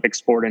in an Olympic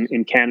sport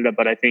in Canada.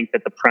 But I think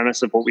that the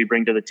premise of what we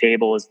bring to the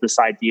table is this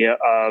idea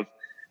of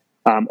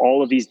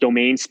all of these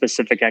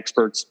domain-specific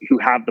experts who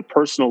have the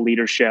personal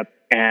leadership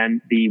and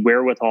the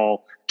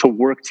wherewithal to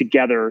work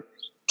together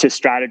to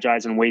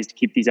strategize in ways to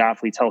keep these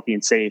athletes healthy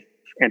and safe,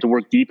 and to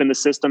work deep in the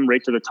system,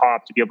 right to the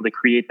top, to be able to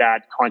create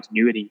that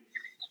continuity.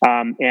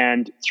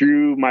 And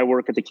through my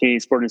work at the Canadian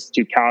Sport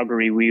Institute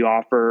Calgary, we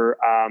offer,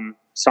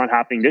 it's not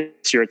happening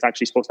this year, it's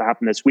actually supposed to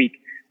happen this week.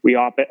 We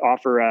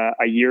offer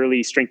a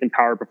yearly strength and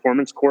power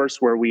performance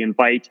course where we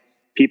invite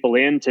people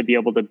in to be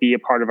able to be a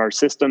part of our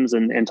systems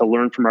and to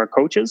learn from our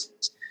coaches.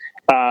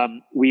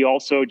 We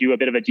also do a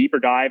bit of a deeper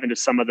dive into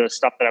some of the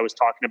stuff that I was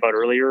talking about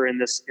earlier in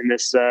this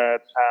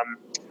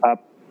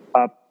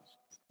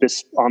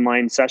this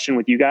online session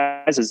with you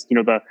guys is,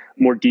 the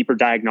more deeper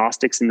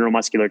diagnostics and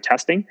neuromuscular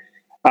testing.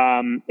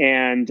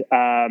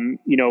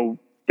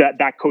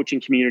 That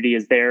coaching community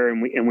is there,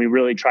 and we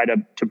really try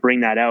to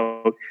bring that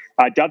out.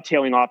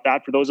 Dovetailing off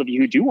that, for those of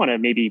you who do want to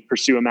maybe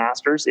pursue a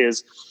master's,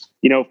 is,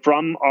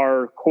 from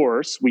our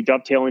course, we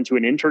dovetail into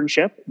an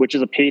internship, which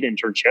is a paid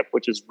internship,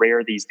 which is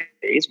rare these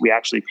days. We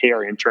actually pay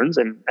our interns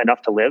and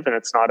enough to live, and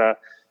it's not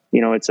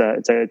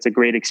it's a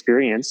great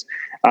experience.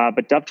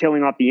 But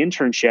dovetailing off the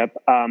internship,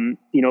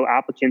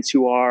 applicants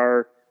who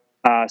are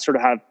sort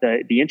of have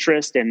the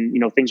interest and,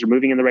 things are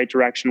moving in the right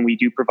direction, we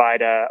do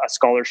provide a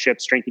scholarship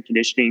strength and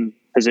conditioning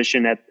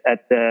position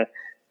at the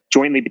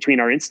jointly between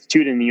our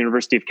institute and the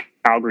University of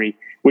Calgary,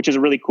 which is a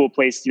really cool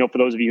place, for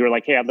those of you who are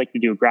like, hey, I'd like to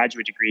do a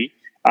graduate degree.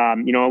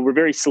 We're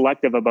very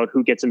selective about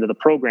who gets into the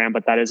program,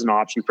 but that is an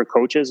option for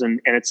coaches. And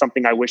it's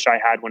something I wish I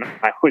had when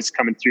I was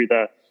coming through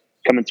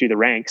the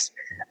ranks.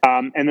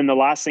 And then the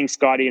last thing,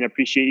 Scotty, and I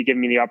appreciate you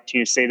giving me the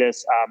opportunity to say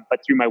this, but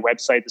through my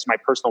website, this is my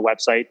personal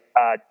website,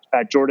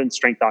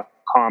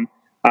 jordanstrength.com.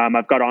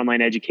 I've got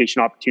online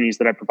education opportunities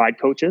that I provide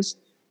coaches.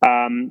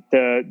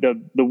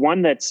 The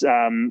one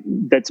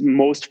that's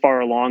most far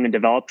along and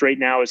developed right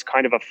now is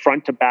kind of a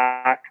front to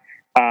back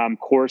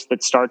course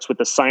that starts with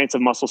the science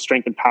of muscle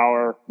strength and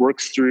power,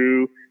 works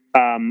through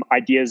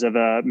ideas of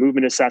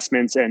movement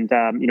assessments and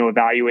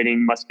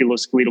evaluating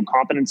musculoskeletal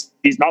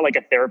competencies, not like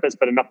a therapist,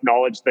 but enough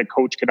knowledge that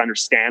coach could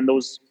understand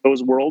those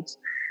worlds.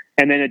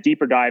 And then a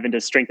deeper dive into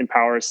strength and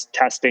power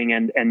testing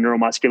and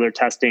neuromuscular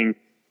testing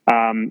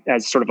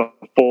as sort of a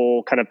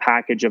full kind of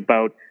package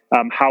about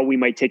how we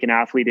might take an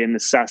athlete and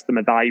assess them,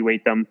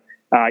 evaluate them,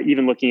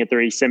 even looking at their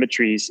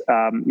asymmetries,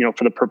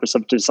 for the purpose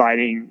of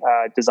designing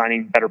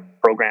better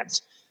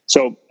programs.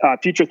 So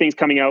future things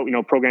coming out,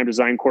 program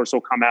design course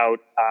will come out,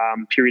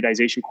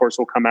 periodization course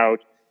will come out,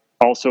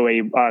 also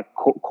a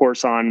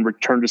course on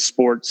return to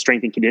sport,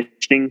 strength and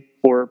conditioning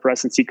for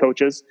S&C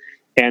coaches.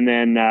 And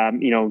then,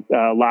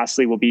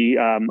 lastly will be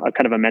a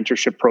kind of a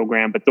mentorship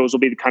program, but those will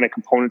be the kind of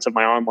components of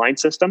my online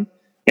system.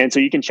 And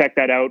so you can check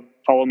that out.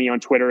 Follow me on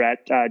Twitter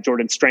at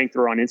Jordan Strength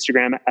or on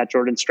Instagram at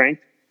Jordan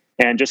Strength,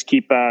 and just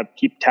keep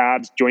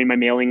tabs, join my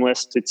mailing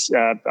list. It's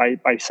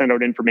I send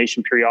out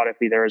information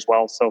periodically there as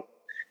well. So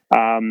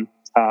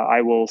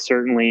I will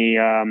certainly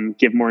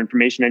give more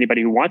information to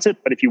anybody who wants it.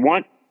 But if you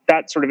want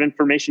that sort of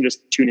information,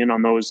 just tune in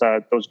on those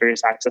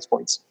various access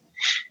points.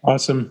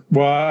 Awesome.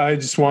 Well, I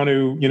just want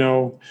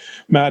to,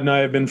 Matt and I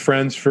have been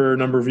friends for a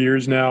number of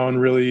years now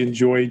and really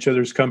enjoy each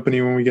other's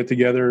company when we get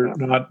together,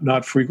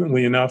 not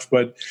frequently enough,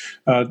 but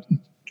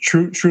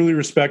truly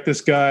respect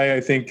this guy. I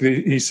think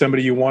he's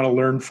somebody you want to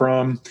learn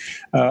from.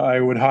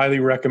 I would highly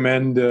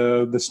recommend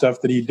the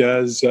stuff that he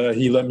does.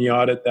 He let me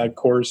audit that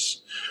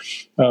course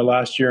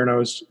last year, and I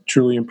was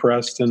truly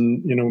impressed.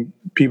 And,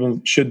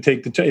 people should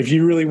take the time. If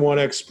you really want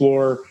to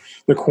explore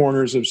the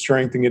corners of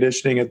strength and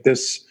conditioning at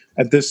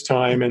this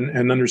time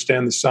and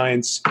understand the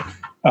science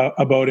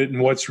about it and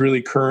what's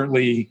really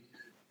currently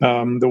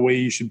the way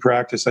you should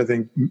practice, I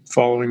think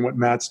following what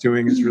Matt's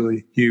doing is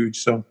really huge.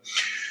 So,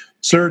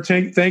 sir,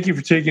 thank you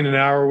for taking an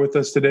hour with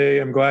us today.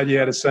 I'm glad you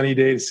had a sunny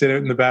day to sit out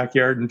in the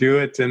backyard and do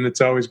it, and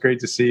it's always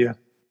great to see you.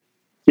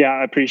 Yeah,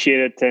 I appreciate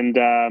it. And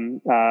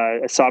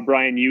I saw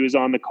Brian Hughes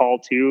on the call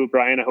too.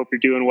 Brian, I hope you're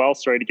doing well.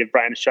 Sorry to give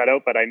Brian a shout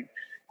out, but I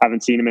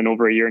haven't seen him in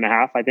over a year and a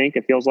half, I think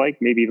it feels like,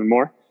 maybe even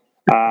more.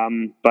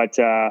 But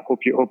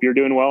hope you're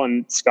doing well.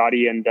 And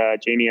Scotty and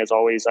Jamie, as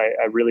always,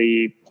 I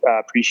really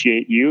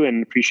appreciate you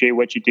and appreciate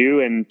what you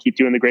do, and keep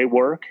doing the great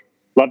work.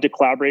 Love to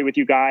collaborate with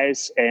you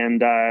guys,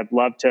 and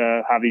love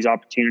to have these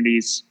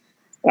opportunities.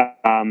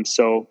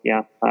 So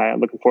yeah,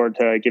 looking forward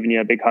to giving you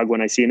a big hug when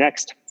I see you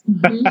next.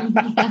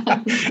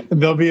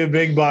 There'll be a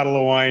big bottle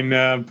of wine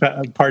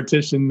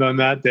partitioned on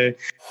that day.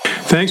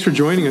 Thanks for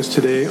joining us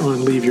today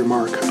on Leave Your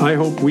Mark. I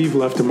hope we've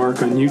left a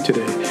mark on you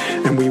today,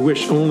 and we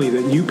wish only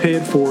that you pay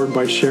it forward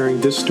by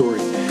sharing this story,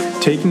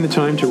 taking the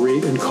time to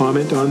rate and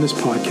comment on this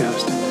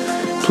podcast.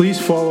 Please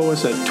follow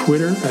us at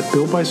Twitter at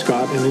Built by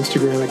Scott and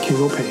Instagram at King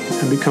O'Pain,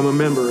 and become a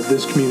member of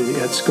this community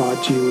at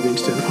Scott G.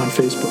 Livingston on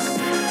Facebook.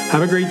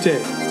 Have a great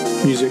day.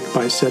 Music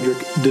by Cedric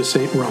de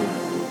Saint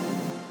Rome.